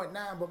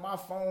 22.9, but my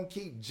phone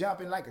keep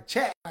jumping like a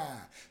chat line.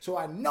 So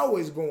I know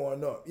it's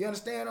going up. You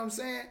understand what I'm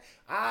saying?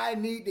 I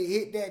need to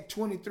hit that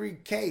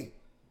 23K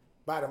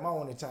by the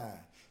morning time.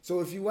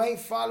 So if you ain't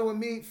following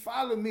me,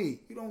 follow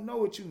me. You don't know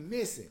what you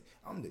missing.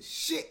 I'm the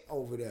shit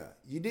over there.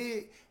 You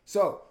did?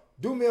 So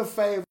do me a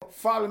favor,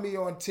 follow me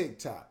on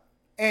TikTok.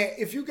 And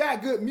if you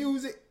got good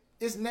music,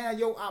 it's now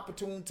your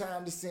opportune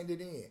time to send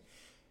it in.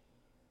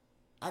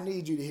 I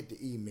need you to hit the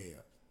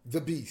email,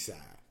 the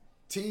B-side,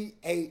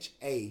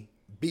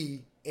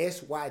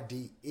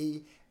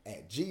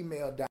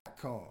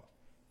 THABSYDE@gmail.com.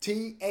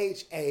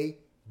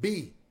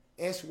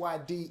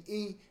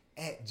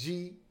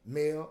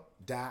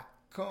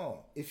 THABSYDE@gmail.com.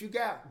 If you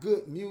got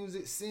good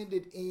music, send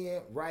it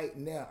in right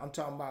now. I'm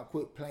talking about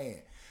quit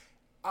playing.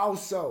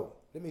 Also,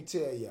 let me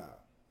tell y'all,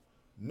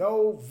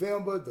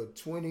 November the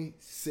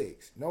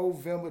 26th,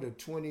 November the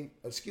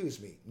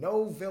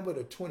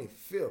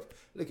 25th.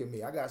 Look at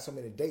me, I got so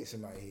many dates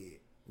in my head.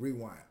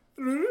 Rewind.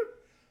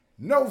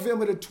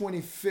 November the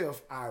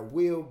 25th, I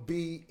will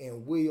be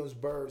in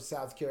Williamsburg,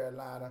 South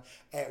Carolina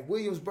at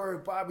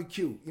Williamsburg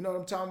Barbecue. You know what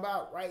I'm talking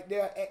about? Right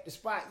there at the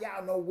spot.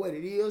 Y'all know what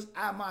it is.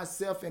 I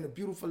myself and the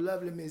beautiful,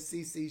 lovely Miss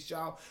CC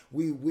Shaw,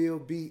 we will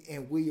be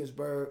in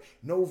Williamsburg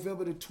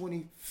November the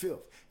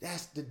 25th.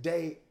 That's the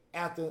day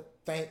after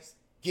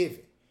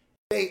Thanksgiving.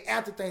 The day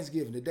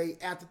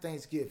after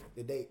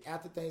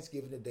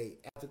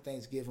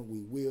Thanksgiving,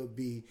 we will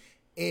be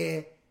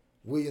in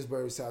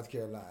Williamsburg, South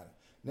Carolina.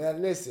 Now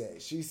listen,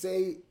 she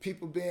say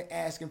people been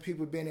asking,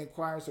 people been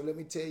inquiring, so let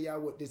me tell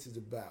y'all what this is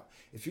about.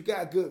 If you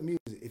got good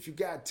music, if you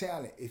got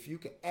talent, if you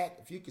can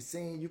act, if you can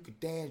sing, you can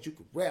dance, you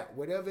can rap,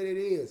 whatever it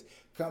is,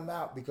 come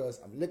out because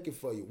I'm looking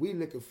for you. We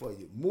looking for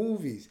you.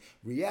 Movies,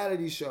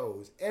 reality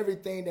shows,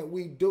 everything that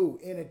we do,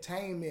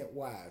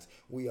 entertainment-wise,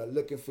 we are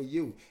looking for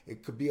you.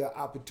 It could be an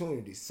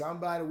opportunity.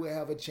 Somebody will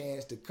have a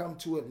chance to come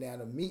to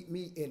Atlanta, meet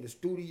me in the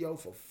studio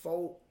for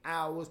 4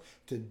 hours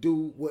to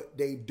do what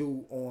they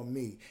do on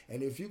me.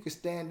 And if you can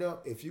stand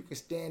up, if you can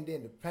stand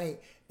in the paint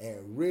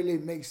and really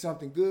make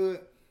something good,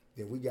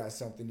 then we got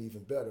something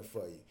even better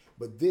for you.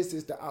 But this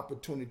is the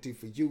opportunity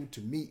for you to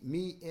meet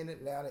me in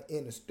Atlanta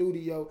in the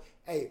studio.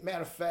 Hey,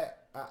 matter of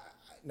fact,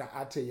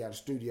 I'll tell y'all the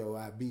studio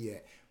I'll be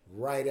at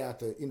right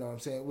after, you know what I'm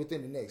saying,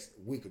 within the next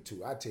week or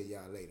two. I'll tell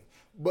y'all later.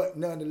 But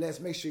nonetheless,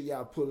 make sure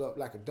y'all pull up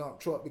like a dump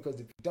truck, because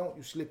if you don't,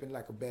 you're slipping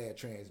like a bad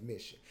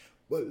transmission.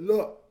 But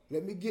look,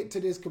 let me get to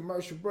this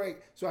commercial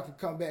break so I can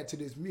come back to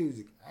this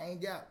music. I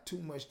ain't got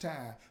too much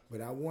time,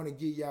 but I want to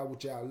give y'all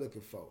what y'all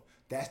looking for.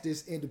 That's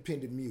this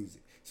independent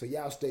music. So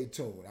y'all stay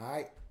tuned, all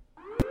right?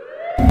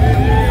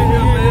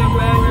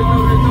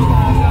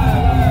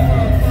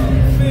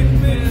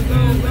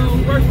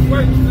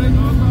 Girl,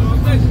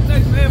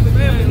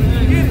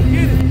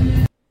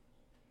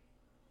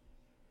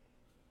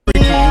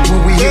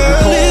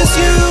 it's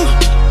you,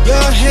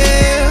 your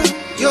hair,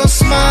 your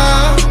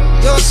smile,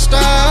 your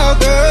style.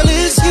 Girl,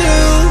 it's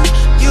you,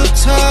 you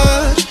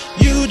touch,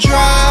 you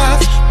drive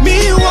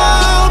me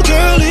wild.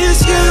 Girl,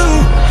 it's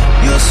you,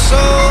 you're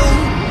so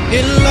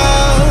in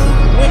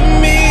love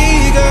with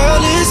me.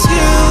 Girl, it's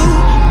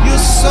you, you're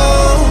so,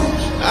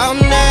 I'll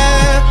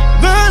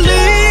never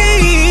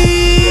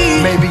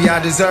leave. Maybe I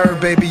deserve,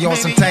 baby, on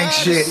some tank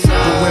shit.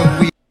 But when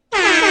we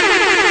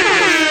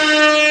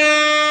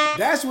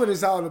That's what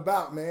it's all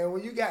about, man.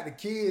 When you got the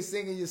kids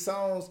singing your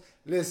songs,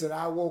 listen,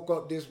 I woke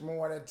up this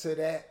morning to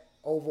that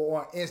over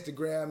on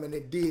Instagram and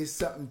it did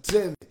something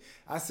to me.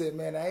 I said,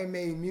 man, I ain't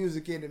made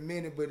music in a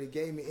minute, but it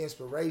gave me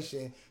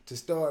inspiration to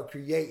start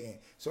creating.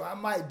 So I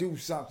might do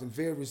something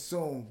very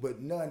soon, but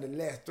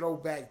nonetheless,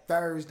 Throwback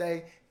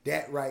Thursday,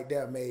 that right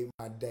there made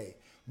my day.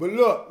 But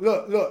look,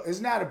 it's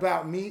not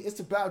about me.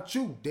 It's about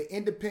you, the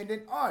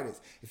independent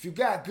artist. If you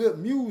got good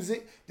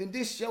music, then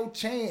this your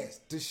chance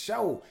to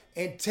show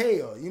and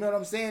tell. You know what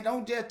I'm saying?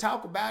 Don't just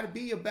talk about it,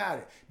 be about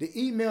it. The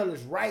email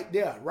is right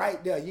there.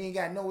 You ain't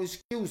got no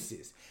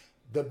excuses.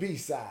 The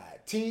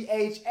B-side,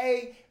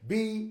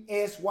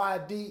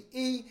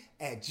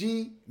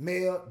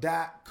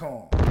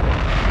 THABSYDE@gmail.com.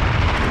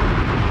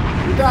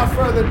 Without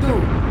further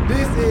ado,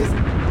 this is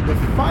the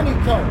Funny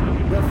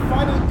Code. The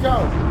Funny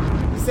Code.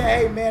 He said,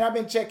 hey man, I've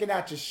been checking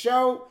out your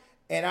show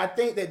and I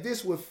think that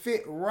this would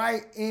fit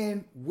right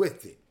in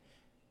with it.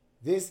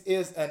 This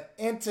is an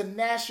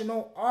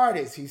international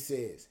artist, he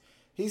says.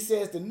 He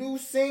says the new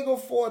single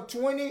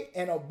 420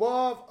 and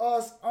Above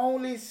Us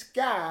Only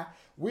Sky,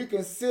 we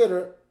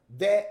consider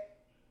that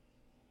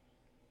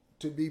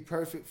to be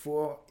perfect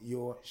for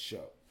your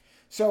show.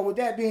 So with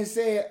that being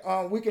said,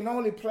 we can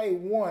only play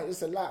one.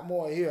 It's a lot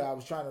more here. I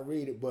was trying to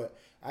read it, but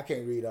I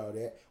can't read all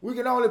that. We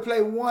can only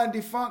play one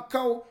the Funny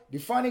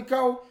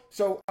Code.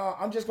 So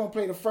I'm just going to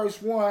play the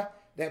first one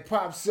that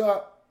pops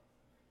up.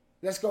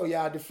 Let's go,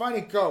 y'all. The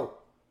Funny Code.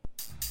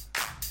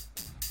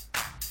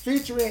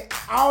 Featuring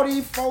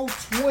Audi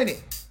 420.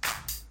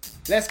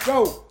 Let's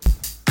go.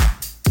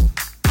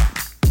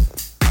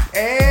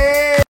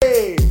 Hey.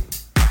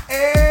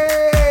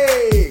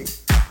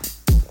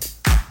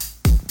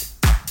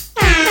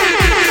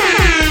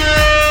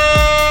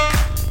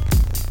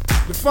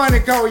 The Funny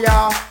Code,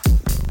 y'all.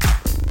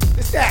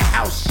 It's that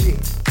house shit.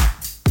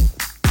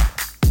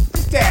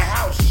 It's that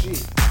house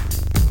shit.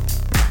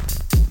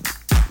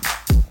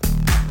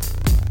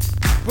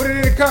 Put it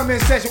in the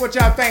comment section what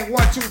y'all think.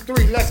 1, 2,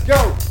 3, let's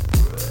go.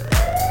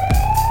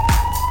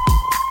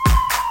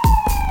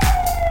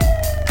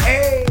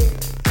 Hey,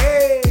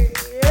 hey,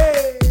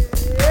 hey,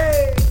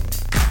 hey.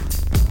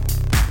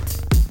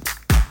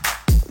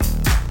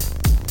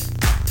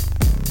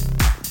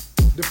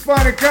 The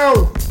Funny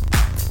Code.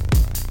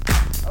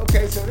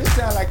 Okay, so this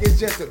sounds like it's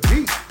just a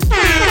beat.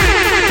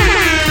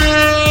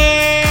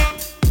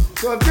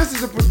 So if this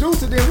is a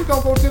producer, then we're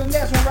gonna go to the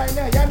next one right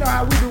now. Y'all know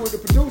how we do with the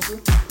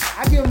producer.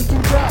 I give them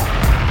 2 tries.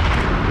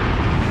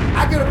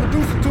 I give a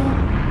producer 2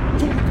 to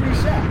 3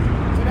 shots.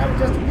 So that was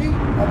just a beat.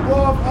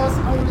 Above Us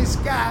Only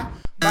Sky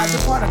by the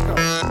Funny Code.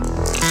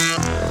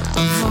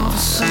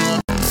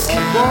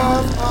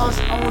 Above Us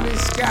Only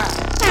Sky.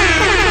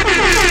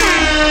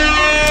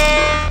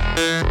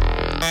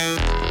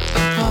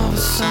 Above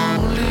us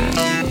only.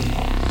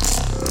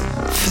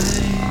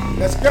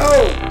 Let's go.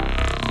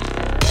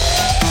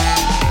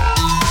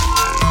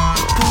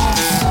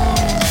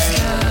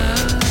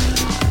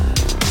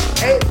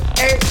 Hey,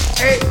 hey,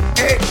 hey,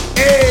 hey,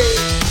 hey.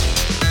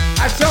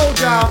 I told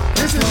y'all,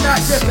 this is not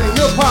just a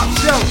hip-hop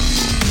show.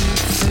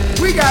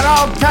 We got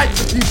all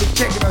types of people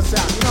checking us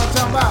out. You know what I'm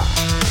talking about?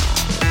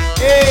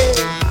 Hey,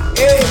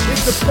 hey,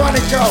 it's the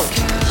Funny Code.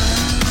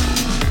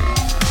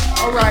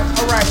 All right,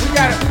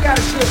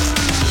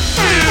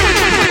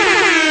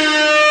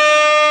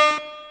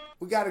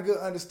 we got a good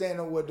understanding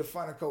of where the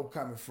Funny Code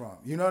coming from.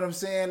 You know what I'm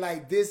saying?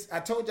 Like this, I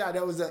told y'all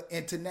that was an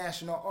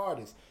international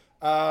artist.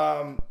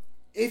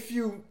 If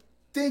you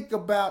think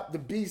about the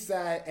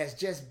B-side as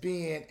just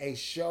being a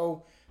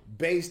show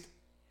based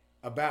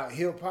about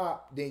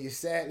hip-hop, then you're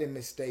sadly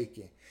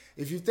mistaken.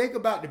 If you think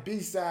about the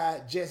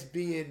B-side just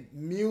being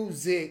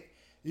music,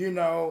 you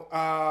know,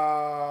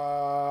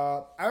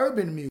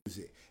 urban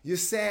music, you're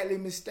sadly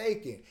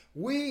mistaken.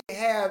 We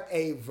have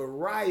a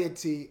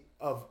variety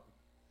of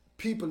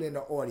people in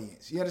the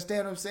audience. You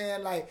understand what I'm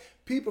saying? Like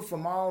people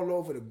from all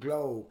over the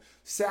globe.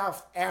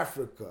 South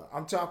Africa.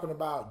 I'm talking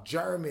about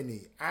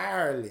Germany,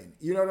 Ireland.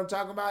 You know what I'm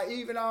talking about?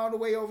 Even all the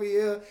way over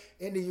here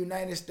in the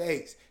United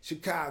States.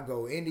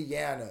 Chicago,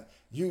 Indiana,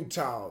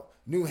 Utah,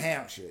 New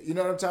Hampshire. You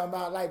know what I'm talking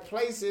about? Like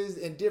places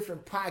in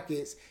different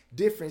pockets,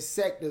 different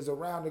sectors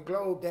around the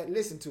globe that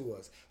listen to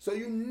us. So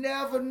you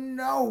never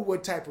know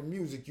what type of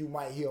music you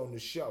might hear on the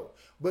show.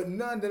 But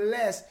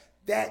nonetheless,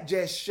 that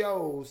just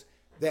shows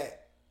that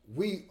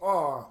we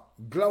are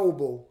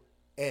global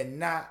and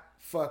not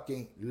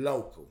fucking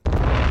local. You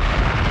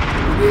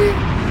dig?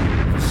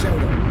 Shout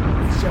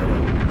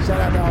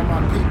out to all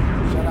my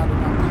people. Shout out to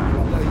my people. I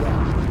love y'all.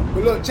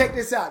 But look, check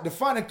this out. The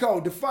funny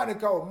code.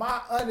 My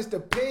honest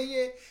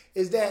opinion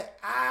is that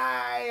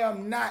I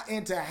am not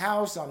into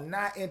house. I'm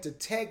not into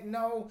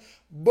techno.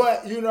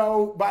 But, you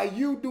know, by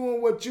you doing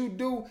what you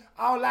do,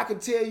 all I can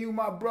tell you,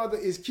 my brother,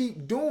 is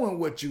keep doing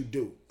what you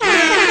do.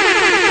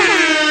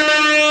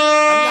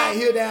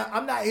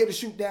 I'm not here to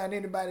shoot down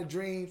anybody's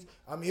dreams.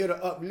 I'm here to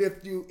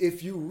uplift you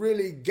if you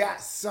really got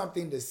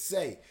something to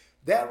say.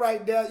 That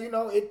right there, you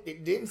know,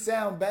 it didn't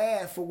sound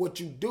bad for what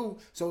you do,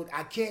 so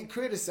I can't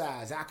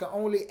criticize. I can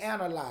only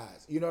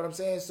analyze. You know what I'm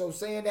saying? So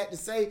saying that to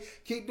say,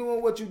 keep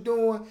doing what you're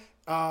doing.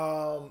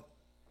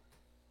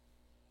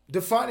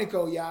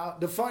 Defonico, y'all.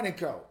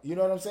 Defonico. You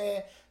know what I'm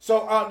saying?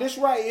 So this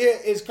right here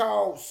is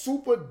called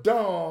Super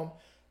Dumb.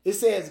 It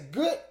says,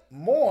 good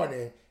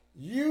morning.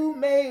 You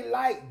may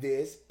like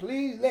this.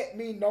 Please let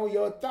me know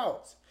your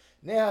thoughts.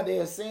 Now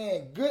they're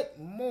saying, good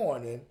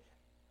morning.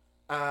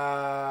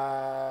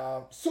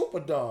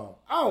 Super Dumb.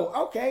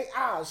 Oh, okay.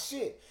 Oh,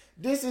 shit.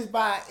 This is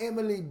by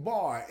Emily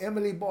Barr.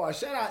 Emily Barr.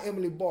 Shout out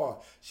Emily Barr.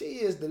 She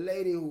is the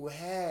lady who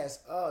has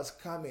us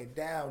coming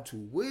down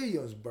to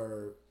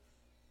Williamsburg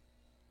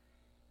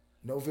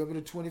November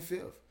the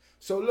 25th.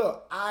 So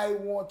look, I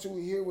want to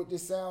hear what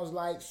this sounds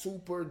like.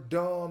 Super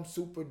dumb,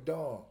 super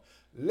dumb.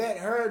 Let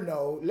her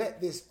know,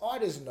 let this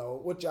artist know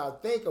what y'all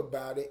think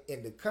about it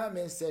in the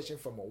comment section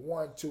from a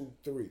 1, 2,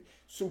 3.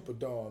 Super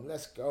dumb.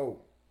 Let's go.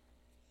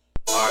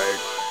 Alright.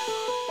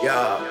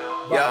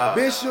 Yeah.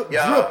 Bishop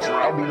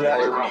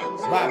Dripper.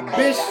 By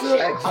Bishop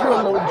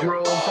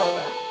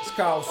Dripper. It's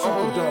called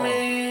Super Dumb.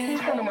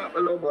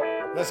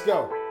 Let's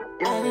go.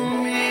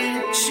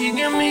 She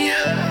give me a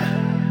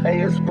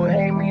hey, it's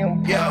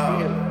Bohemian.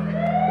 Yeah.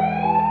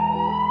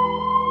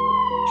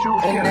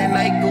 And then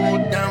I go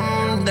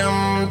dumb.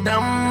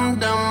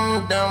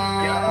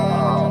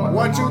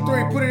 1, 2,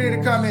 3. Put it in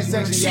the comment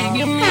section, She y'all.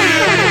 give me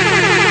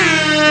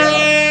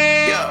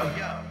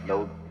yeah.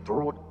 No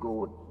throat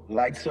good.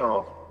 Lights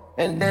off.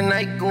 And then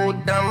I go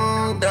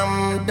dumb.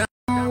 And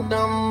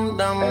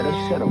this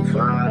shit I'm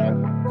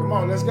fine. Come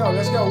on, let's go.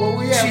 Where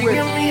we at She with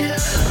give it? me a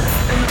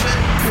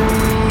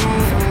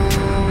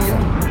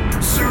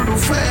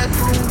certified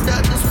proof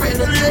doctor spread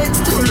her legs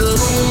to the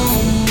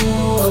room.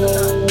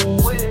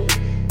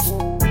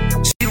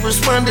 She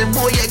responded,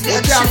 boy, I got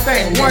What y'all you.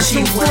 think? And 1, then 2,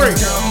 she 3. went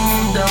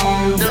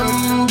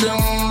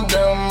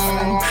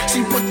dumb. She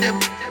put that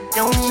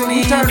on me.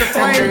 You turn the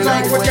flames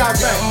on. What y'all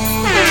think?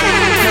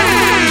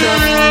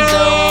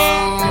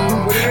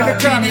 Put it in the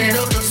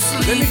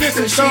comments. Let me get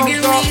some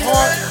thumbs up,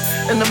 heart.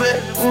 In the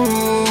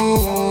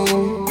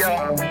bedroom,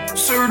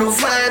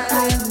 certified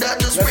proof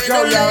doctor Let's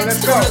go, y'all.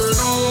 Let's go.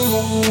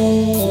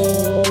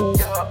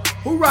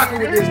 Who rocking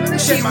with this? Let me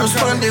She check my was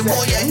funny, comment boy, I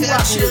section. Who got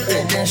rocking you. with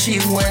And this? then she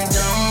went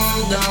dumb.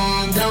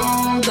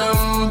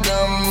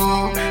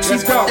 She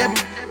Let's put go. that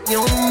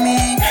on me,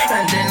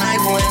 and then I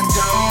went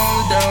dumb.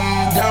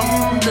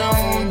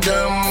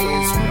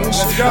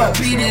 Let's go. I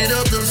beat it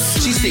up.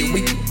 She said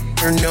we.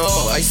 No,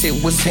 I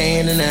said what's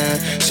hand in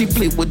hand. She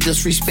played with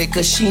disrespect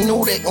cause she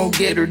know that gon'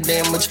 get her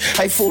damage.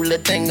 I fold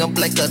that thing up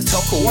like a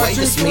taco. 1, I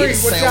 2, just 3. made a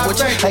What y'all sandwich.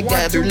 think? I 1,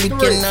 got her 2, 3.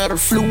 leaking out her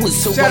fluid,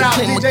 so Shout I out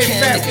play DJ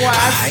mechanic. Fat Boy,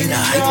 I see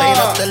I ya. light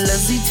up the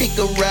Leslie, take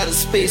her out of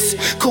space.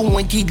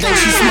 Coinky then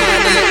she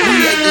smiling at me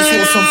like this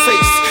on some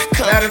face.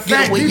 Matter of Get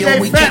fact, away, DJ yo,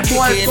 we Fat can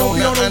Boy kick is it gonna on be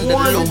the on the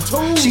underlow.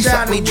 1 and 2 She down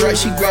sucked me in dry,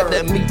 she grabbed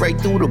Williamsburg. that meat right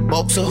through the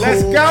box of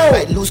Let's hole. go.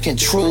 I lose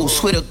control,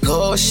 swear to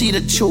God, she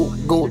the choke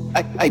goat.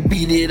 I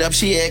beat it up,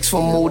 she asked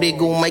for more, they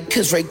go my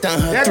kiss right down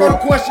her That's throat. no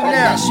question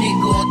now. She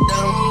go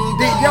down.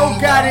 Did your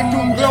guy do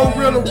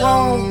Glorilla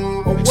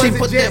wrong, or was She it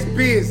put just that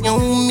business?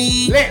 on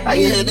me. Let I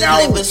me heard know.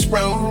 it liver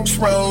sprung.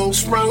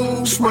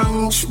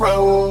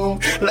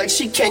 Like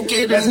she can't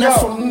get Let's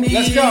enough go. of me.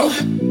 Let's go.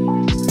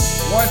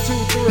 1, 2,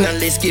 3. Now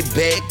let's get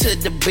back to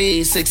the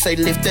basics. I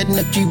lift that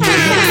nookie with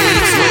her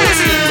legs.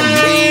 Lost in the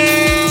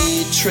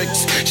matrix.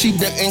 She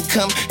didn't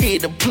come here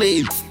to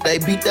play. I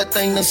beat that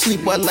thing to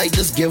sleep while I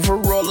just give her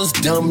all this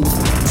dumb.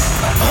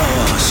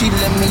 She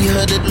let me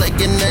hurt it like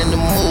an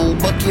animal.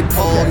 Bucket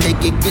ball,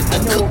 naked, get the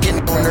cooking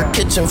on her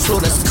kitchen floor.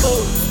 That's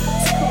cool.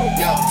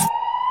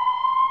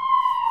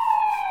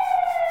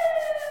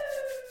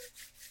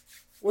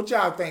 What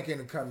y'all think in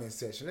the comment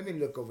section? Let me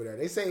look over there.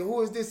 They say,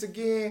 who is this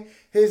again?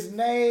 His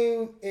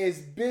name is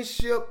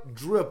Bishop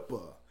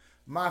Dripper.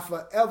 My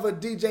forever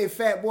DJ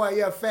Fat Boy.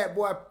 Yeah, Fat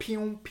Boy.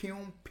 Pew.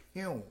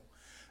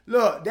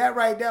 Look, that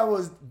right there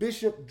was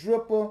Bishop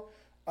Dripper.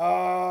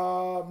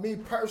 Me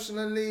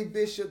personally,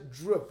 Bishop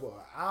Dripper.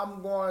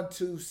 I'm going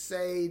to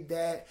say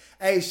that.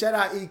 Hey, shout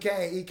out E.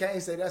 Kane. E.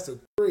 Kane said that's a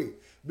 3.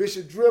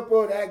 Bishop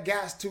Dripper, that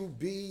got to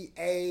be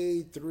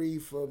a 3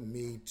 for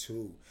me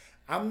too.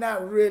 I'm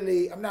not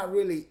really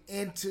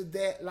into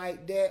that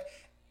like that.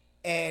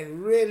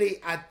 And really,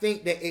 I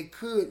think that it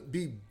could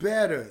be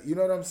better. You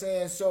know what I'm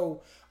saying?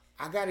 So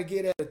I got to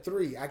get at a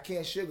 3. I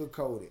can't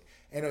sugarcoat it.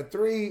 And a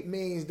 3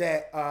 means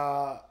that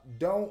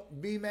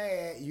don't be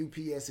mad,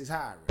 UPS is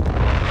hiring.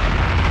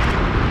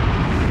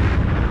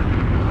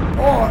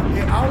 Or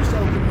it also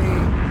could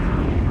mean,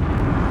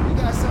 you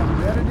got something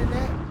better than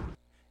that?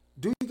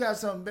 Do you got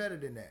something better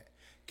than that?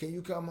 Can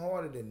you come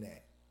harder than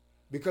that?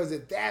 Because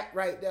if that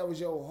right there was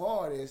your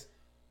hardest,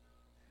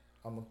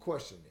 I'm going to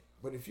question it.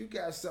 But if you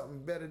got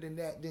something better than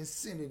that, then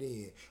send it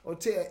in. Or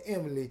tell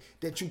Emily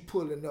that you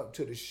pulling up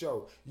to the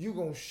show. You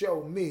going to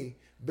show me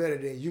better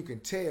than you can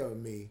tell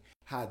me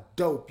how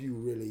dope you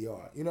really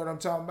are. You know what I'm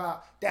talking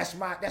about? That's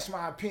my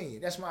opinion.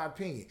 That's my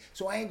opinion.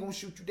 So I ain't going to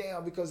shoot you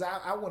down because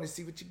I want to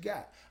see what you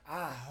got.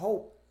 I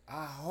hope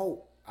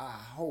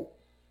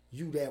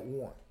you that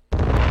one.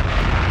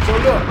 So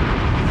look.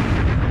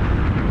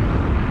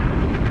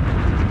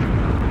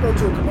 Go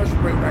to a commercial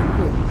break right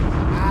quick.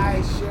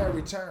 I shall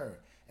return.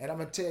 And I'm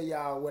going to tell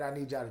y'all what I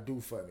need y'all to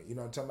do for me. You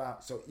know what I'm talking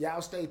about? So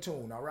y'all stay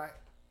tuned, all right?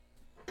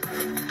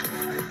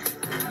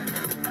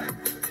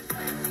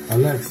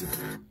 Alexa,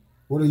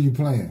 what are you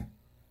playing?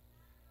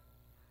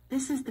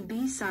 This is the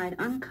B-side,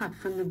 uncut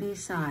from the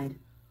B-side.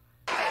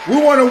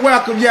 We want to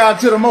welcome y'all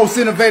to the most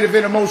innovative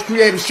and the most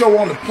creative show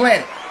on the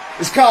planet.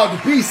 It's called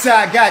the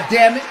B-side,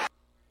 goddammit.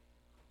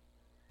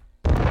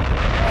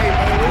 Hey,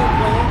 man,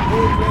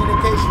 we're playing. In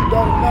case you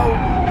don't know,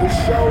 the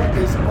show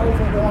is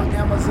over on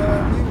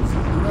Amazon Music.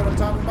 You know what I'm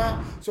talking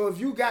about? So if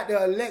you got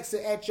the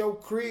Alexa at your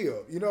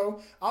crib, you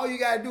know, all you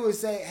got to do is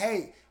say,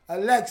 hey,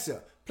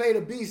 Alexa, play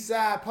the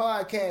B-Side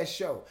podcast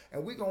show.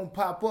 And we're going to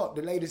pop up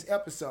the latest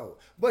episode.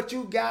 But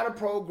you got to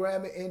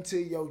program it into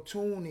your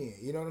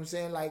TuneIn. You know what I'm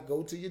saying? Like,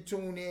 go to your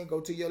TuneIn,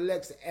 go to your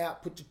Alexa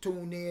app, put your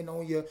TuneIn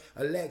on your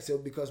Alexa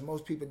because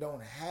most people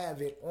don't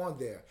have it on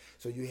there.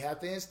 So you have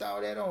to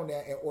install that on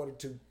there in order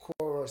to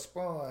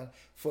correspond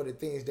for the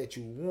things that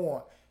you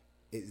want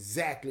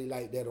exactly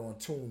like that on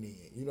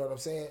TuneIn. You know what I'm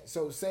saying?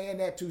 So saying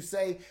that to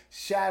say,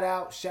 shout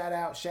out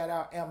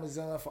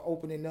Amazon for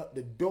opening up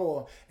the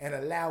door and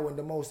allowing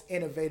the most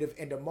innovative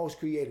and the most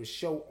creative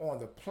show on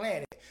the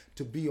planet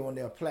to be on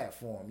their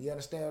platform. You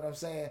understand what I'm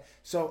saying?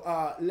 So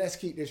let's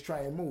keep this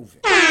train moving.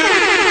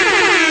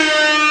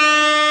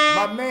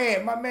 My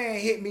man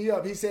hit me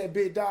up. He said,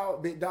 Big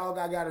dog,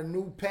 I got a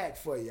new pack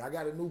for you.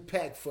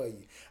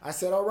 I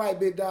said, all right,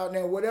 big dog,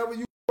 now whatever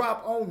you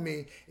drop on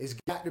me, it's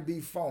got to be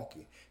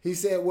funky. He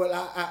said, well,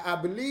 I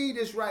believe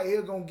this right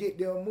here gonna get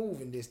them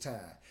moving this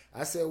time.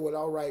 I said, well,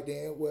 all right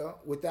then. Well,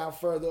 without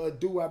further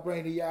ado, I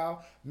bring to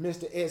y'all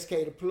Mr. SK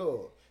the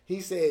Plug. He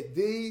said,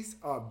 these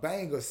are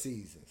banger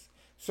seasons.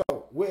 So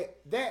with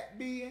that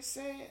being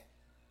said,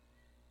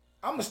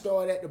 I'm gonna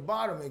start at the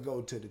bottom and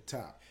go to the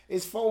top.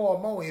 It's 4 or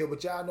more here,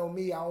 but y'all know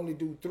me, I only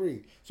do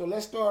 3. So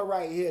let's start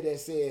right here that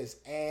says,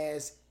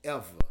 as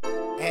ever.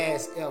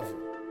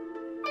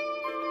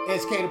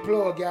 SK the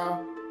Plug,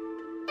 y'all.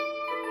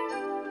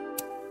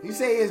 He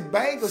say it's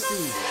banger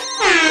season.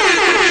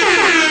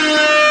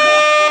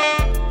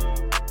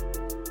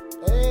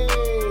 Hey.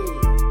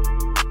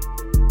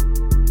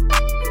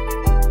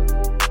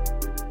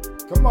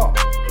 Come on.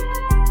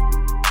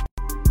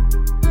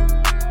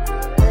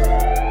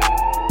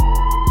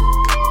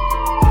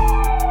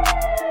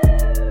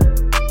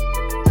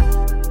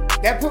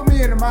 That put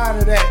me in the mind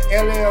of that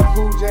LL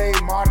Cool J,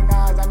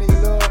 Modernize, I Need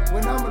Love.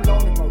 When I'm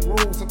alone in my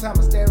room, sometimes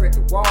I stare at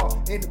the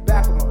wall. In the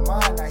back of my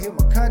mind, I hear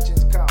my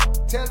conscience call,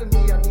 telling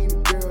me I need a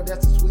girl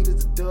that's as sweet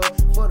as a dove.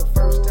 For the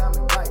first time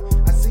in life,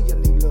 I see I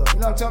need love. You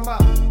know what I'm talking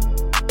about?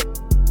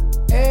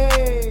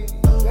 Hey,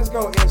 let's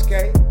go,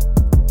 SK.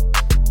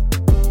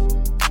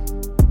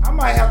 I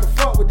might have to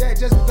fuck with that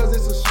just because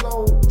it's a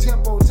slow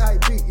tempo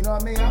type beat. You know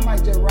what I mean? I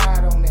might just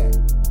ride on that.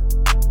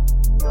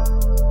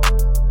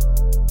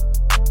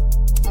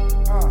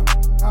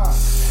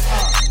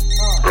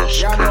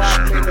 Y'all know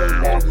I play those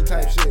melody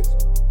type shit.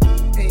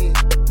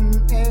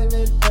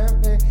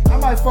 I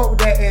might fuck with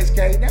that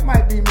SK. That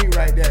might be me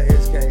right there,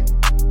 SK.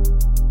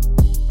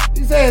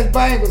 He says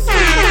banger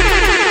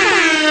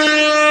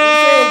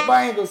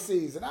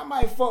season. I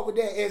might fuck with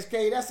that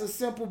SK. That's a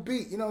simple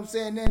beat. You know what I'm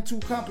saying? Nothing too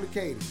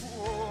complicated.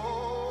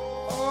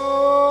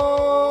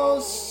 Oh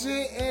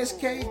shit,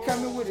 SK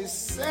coming with his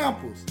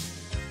samples.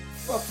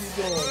 Fuck you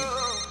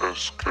doing?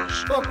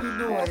 Fuck you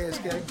doing,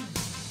 SK?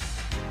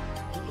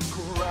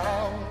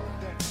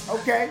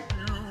 Okay.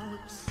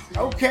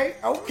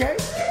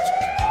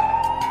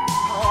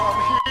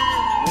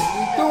 What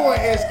we doing,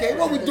 SK?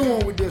 What we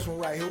doing with this one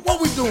right here? What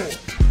we doing?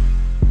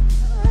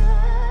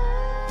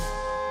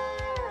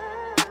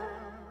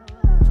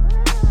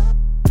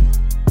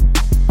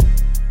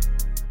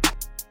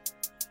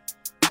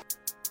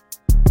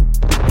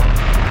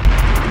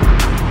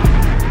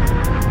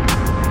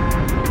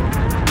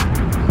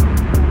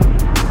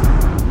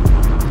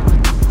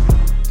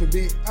 To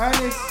be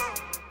honest,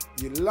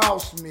 you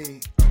lost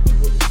me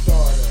with the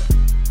startup.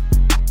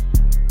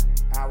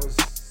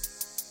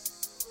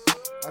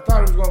 I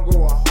thought it was gonna go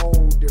a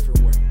whole different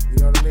way. You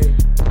know what I mean?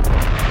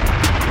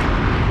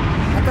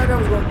 I thought that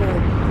was gonna go a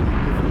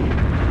different way.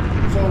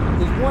 So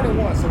it's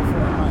 1-1 so far in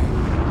my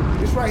head.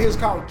 This right here is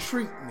called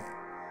Treatment.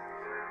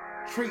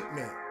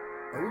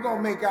 And we're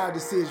gonna make our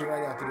decision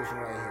right after this one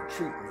right here.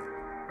 Treatment.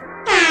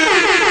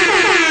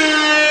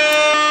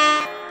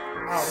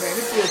 Oh man,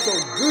 it feels so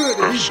good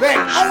to be back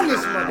on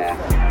this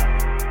motherfucker.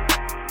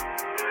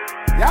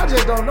 Y'all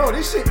just don't know.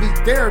 This shit be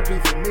therapy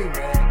for me,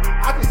 man.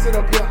 I can sit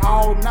up here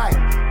all night.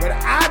 But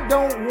I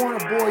don't want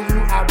to bore you.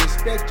 I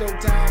respect your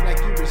time like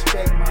you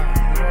respect mine. You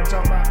know what I'm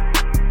talking about?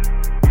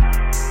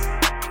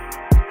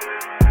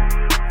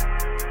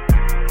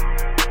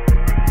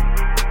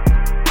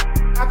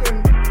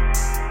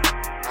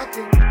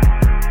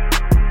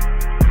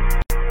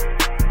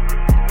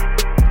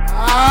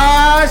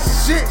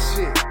 Shit.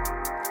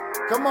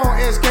 Come on,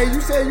 SK.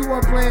 You said you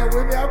weren't playing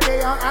with me.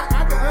 Okay,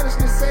 I can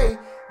honestly say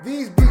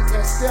these beats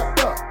have stepped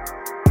up.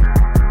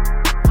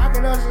 I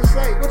can honestly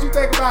say. What you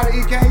think about it,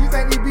 EK? You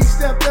think these beats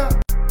stepped up?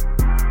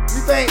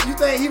 You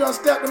think he done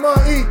stepped them up,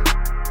 E?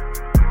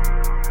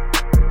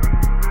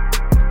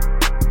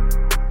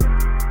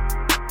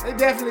 They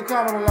definitely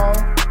coming along.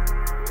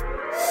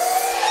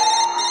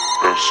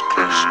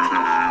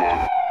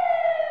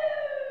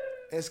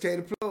 SK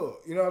the plug.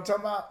 You know what I'm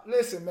talking about?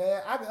 Listen,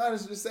 man, I can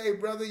honestly say,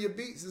 brother, your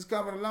beats is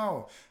coming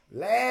along.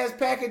 Last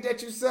package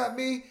that you sent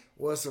me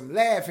was some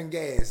laughing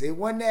gas. It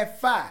wasn't that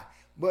fire.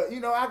 But, you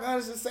know, I can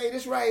honestly say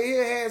this right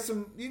here has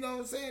some, you know what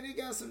I'm saying? It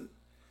got some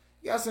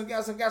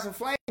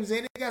flames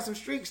in it. It got some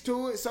streaks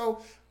to it.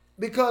 So,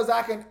 because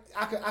I can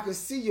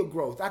see your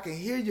growth. I can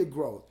hear your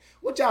growth.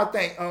 What y'all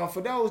think?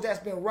 For those that's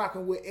been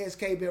rocking with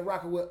SK, been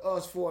rocking with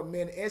us for a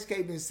minute,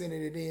 SK been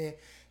sending it in.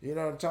 You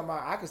know what I'm talking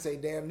about? I can say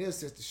damn near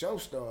since the show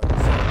started. So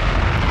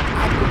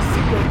I can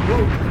see your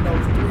growth in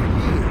those 3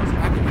 years.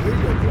 I can hear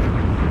your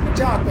growth. What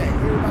y'all think?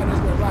 Everybody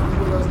that's been rocking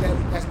with us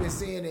that's been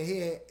seeing and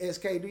hearing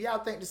SK, do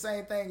y'all think the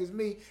same thing as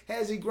me?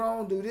 Has he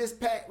grown? Do this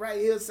pack right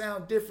here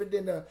sound different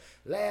than the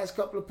last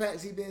couple of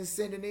packs he been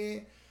sending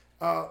in?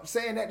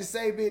 Saying that to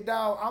say, big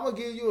dog, I'm going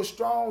to give you a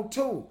strong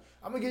 2.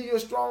 I'm going to give you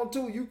a strong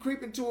 2. You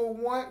creeping to a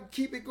 1.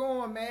 Keep it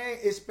going, man.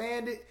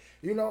 Expand it.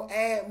 You know,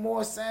 add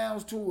more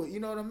sounds to it. You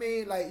know what I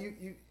mean? Like,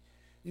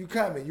 you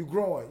coming. You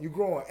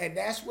growing. And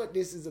that's what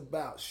this is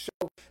about.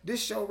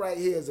 This show right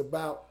here is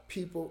about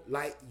people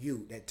like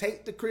you that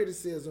take the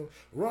criticism,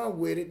 run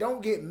with it,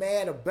 don't get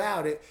mad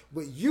about it,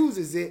 but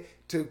uses it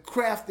to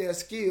craft their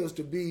skills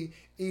to be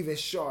even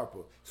sharper.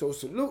 So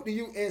salute to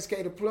you,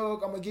 SK the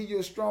plug. I'm going to give you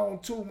a strong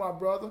 2, my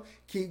brother.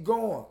 Keep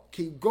going.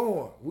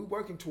 We're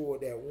working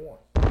toward that 1.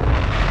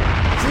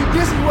 See,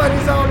 this is what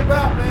it's all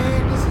about,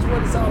 man. This is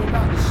what it's all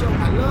about, the show.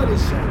 I love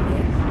this show,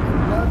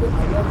 man. I love it.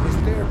 It's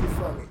therapy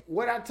for me.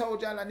 What I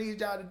told y'all I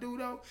need y'all to do,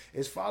 though,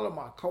 is follow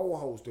my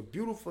co-host, the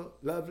beautiful,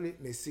 lovely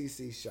Miss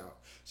CC Shaw.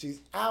 She's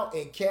out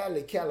in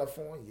Cali,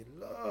 California.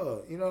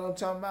 Love. You know what I'm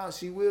talking about?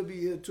 She will be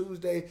here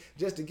Tuesday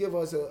just to give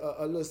us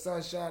a little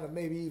sunshine or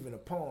maybe even a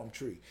palm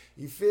tree.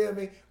 You feel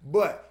me?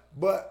 But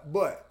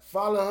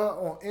follow her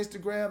on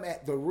Instagram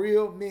at The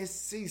Real Miss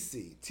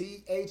CC.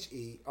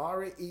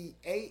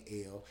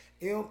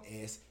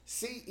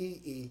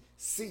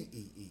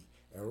 TheRealMsCeeCee.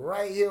 And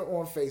right here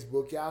on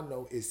Facebook, y'all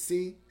know it's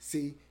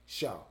CC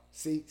Shaw.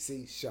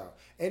 CC Shaw.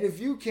 And if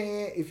you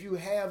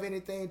have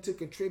anything to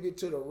contribute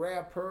to the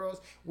Rare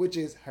Pearls, which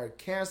is her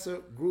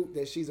cancer group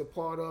that she's a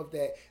part of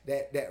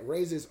that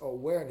raises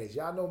awareness.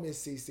 Y'all know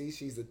Miss CC,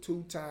 she's a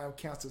 2-time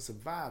cancer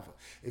survivor.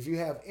 If you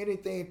have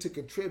anything to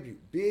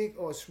contribute, big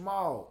or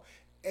small,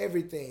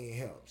 everything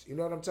helps. You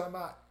know what I'm talking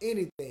about?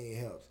 Anything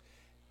helps.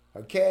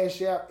 Her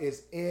Cash App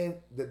is in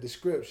the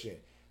description.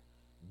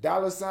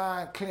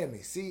 $ Clemmy,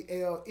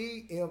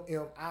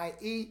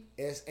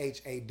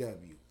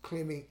 CLEMMIESHAW,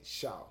 Clemmy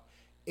Shaw.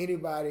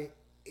 Anybody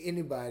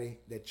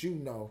that you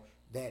know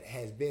that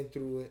has been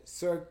through it,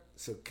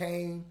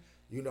 succumb,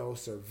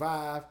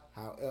 survive,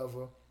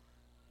 however,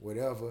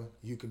 whatever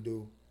you can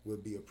do will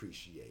be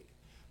appreciated.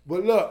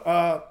 But look,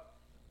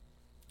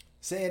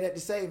 saying that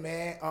to say,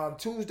 man,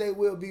 Tuesday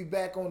we'll be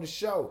back on the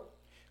show.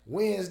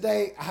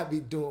 Wednesday, I'll be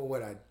doing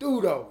what I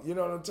do, though. You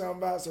know what I'm talking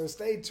about? So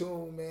stay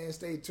tuned, man.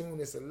 Stay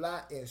tuned. It's a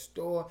lot in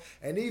store,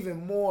 and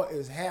even more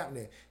is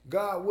happening.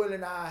 God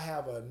willing, I'll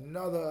have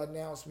another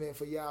announcement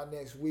for y'all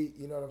next week.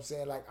 You know what I'm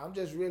saying? Like, I'm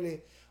just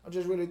really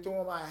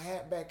throwing my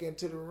hat back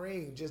into the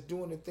ring, just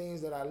doing the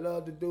things that I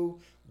love to do.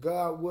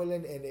 God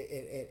willing, and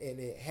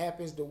it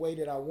happens the way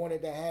that I want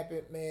it to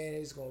happen, man.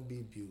 It's going to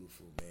be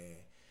beautiful, man.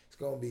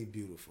 Gonna be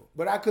beautiful.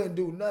 But I couldn't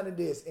do none of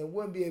this and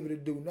wouldn't be able to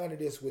do none of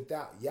this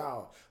without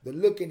y'all, the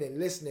looking and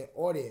listening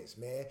audience,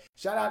 man.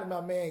 Shout out to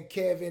my man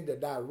Kevin, the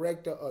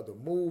director of the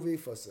movie,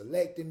 for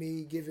selecting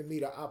me, giving me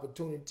the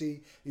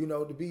opportunity,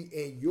 to be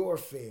in your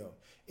film.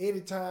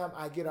 Anytime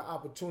I get an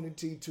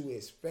opportunity to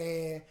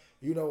expand,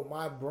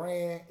 my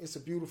brand, it's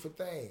a beautiful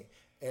thing.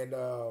 And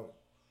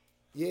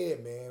yeah,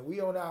 man, we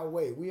on our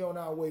way. We on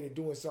our way to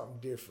doing something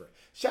different.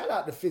 Shout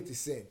out to 50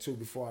 Cent, too,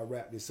 before I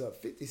wrap this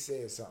up. 50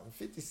 said something.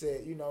 50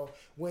 said,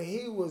 when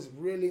he was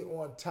really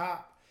on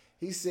top,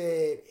 he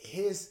said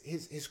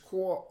his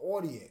core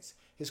audience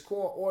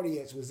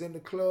was in the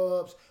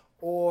clubs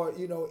or,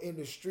 in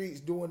the streets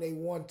doing they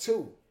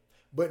 1-2.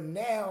 But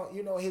now,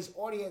 his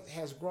audience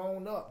has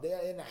grown up.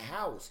 They're in the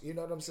house, you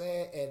know what I'm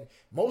saying? And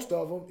most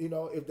of them,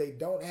 if they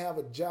don't have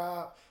a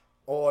job,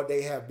 or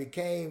they have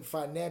became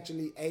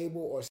financially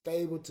able or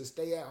stable to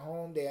stay at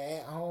home, they're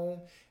at home.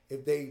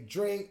 If they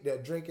drink,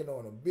 they're drinking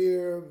on a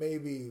beer,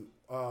 maybe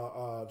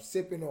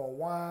sipping on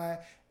wine,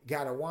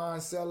 got a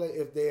wine cellar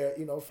if they're,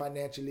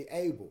 financially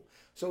able.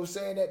 So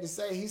saying that to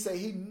say, he said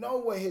he know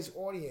where his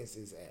audience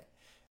is at.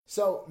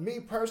 So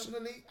me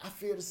personally, I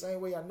feel the same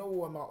way. I know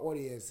where my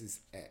audience is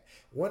at.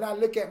 When I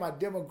look at my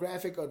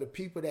demographic of the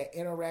people that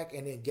interact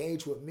and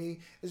engage with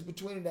me, it's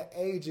between the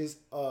ages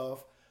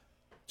of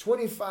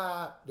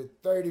 25 to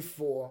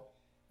 34,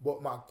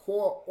 but my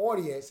core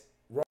audience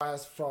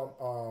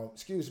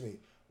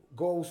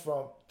goes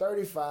from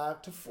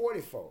 35 to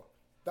 44.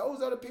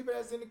 Those are the people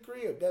that's in the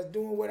crib, that's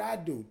doing what I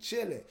do,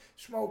 chilling,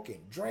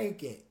 smoking,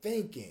 drinking,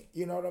 thinking,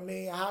 you know what I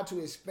mean, how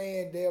to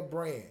expand their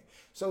brand.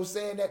 So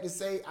saying that to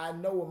say, I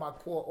know where my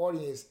core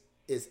audience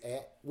is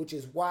at, which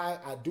is why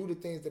I do the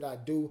things that I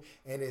do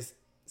and is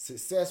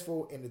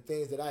successful in the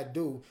things that I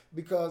do,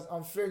 because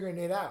I'm figuring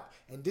it out.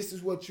 And this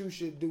is what you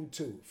should do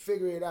too.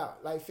 Figure it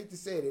out. Like 50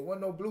 said, it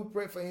wasn't no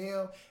blueprint for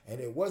him and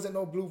it wasn't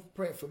no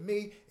blueprint for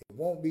me. It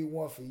won't be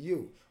one for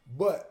you.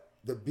 But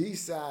the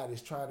B-side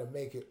is trying to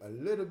make it a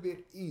little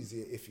bit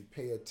easier if you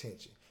pay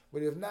attention.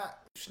 But if not,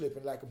 you're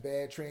slipping like a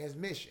bad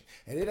transmission.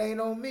 And it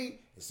ain't on me,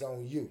 it's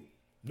on you.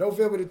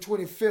 November the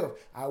 25th,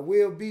 I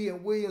will be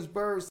in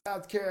Williamsburg,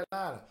 South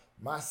Carolina.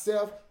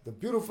 Myself, the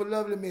beautiful,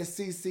 lovely Miss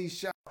CC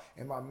Shaw,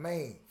 and my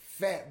main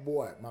fat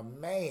boy, my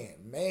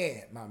main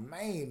man,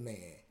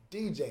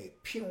 DJ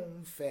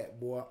Pum Fat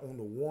Boy on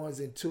the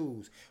ones and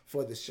twos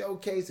for the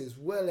showcase, as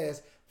well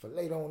as for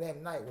later on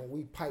that night when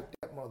we pipe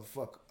that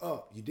motherfucker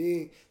up. You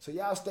dig? So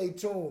y'all stay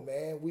tuned,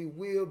 man. We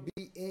will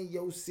be in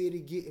your city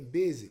getting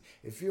busy.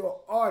 If you're an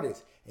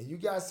artist and you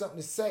got something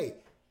to say,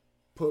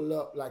 pull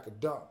up like a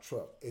dump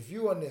truck. If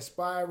you're an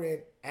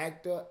aspiring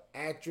actor,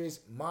 actress,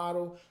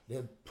 model,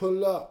 then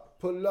pull up.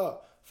 For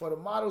the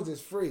models,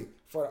 it's free.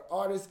 For the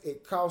artists,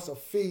 it costs a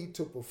fee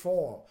to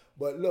perform.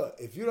 But look,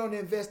 if you don't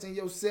invest in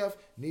yourself,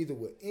 neither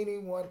will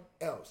anyone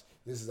else.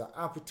 This is an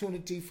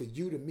opportunity for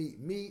you to meet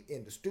me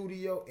in the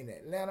studio in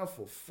Atlanta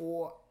for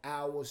 4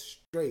 hours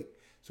straight,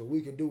 so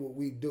we can do what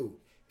we do.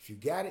 If you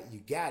got it, you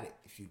got it.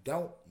 If you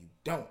don't, you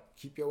don't.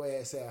 Keep your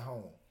ass at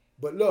home.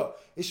 But look,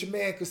 it's your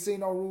man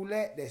Casino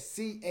Roulette. That's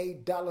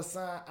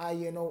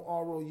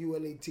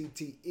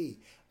CA$INOROULETTE.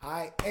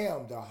 I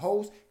am the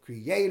host,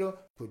 creator,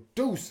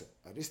 producer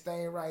of this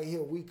thing right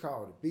here we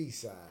call the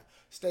B-side.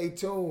 Stay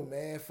tuned,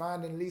 man.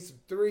 Finding Lisa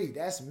 3.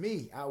 That's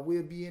me. I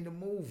will be in the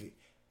movie.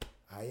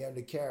 I am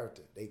the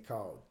character they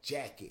call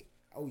Jacket.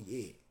 Oh,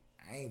 yeah.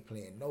 I ain't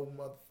playing no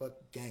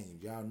motherfucking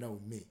games. Y'all know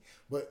me.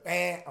 But,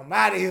 man, I'm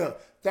out of here.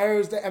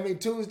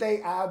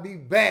 Tuesday, I'll be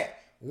back.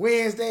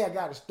 Wednesday, I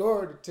got a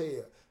story to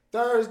tell.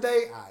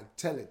 Thursday, I'll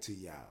tell it to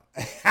y'all.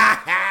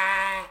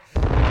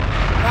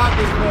 Rock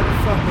this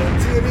motherfucker.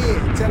 Until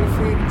then, tell a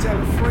friend to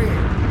tell a friend.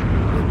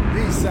 The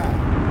B-side.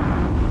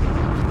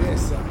 The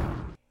best side.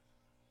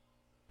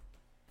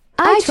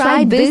 I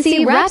tried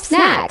Boosie Rap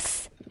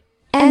Snacks.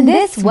 And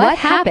this what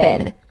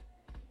happened.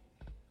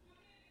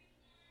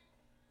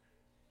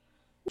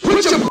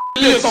 Put your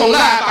lips on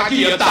live, I'll give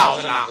you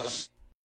 $1,000.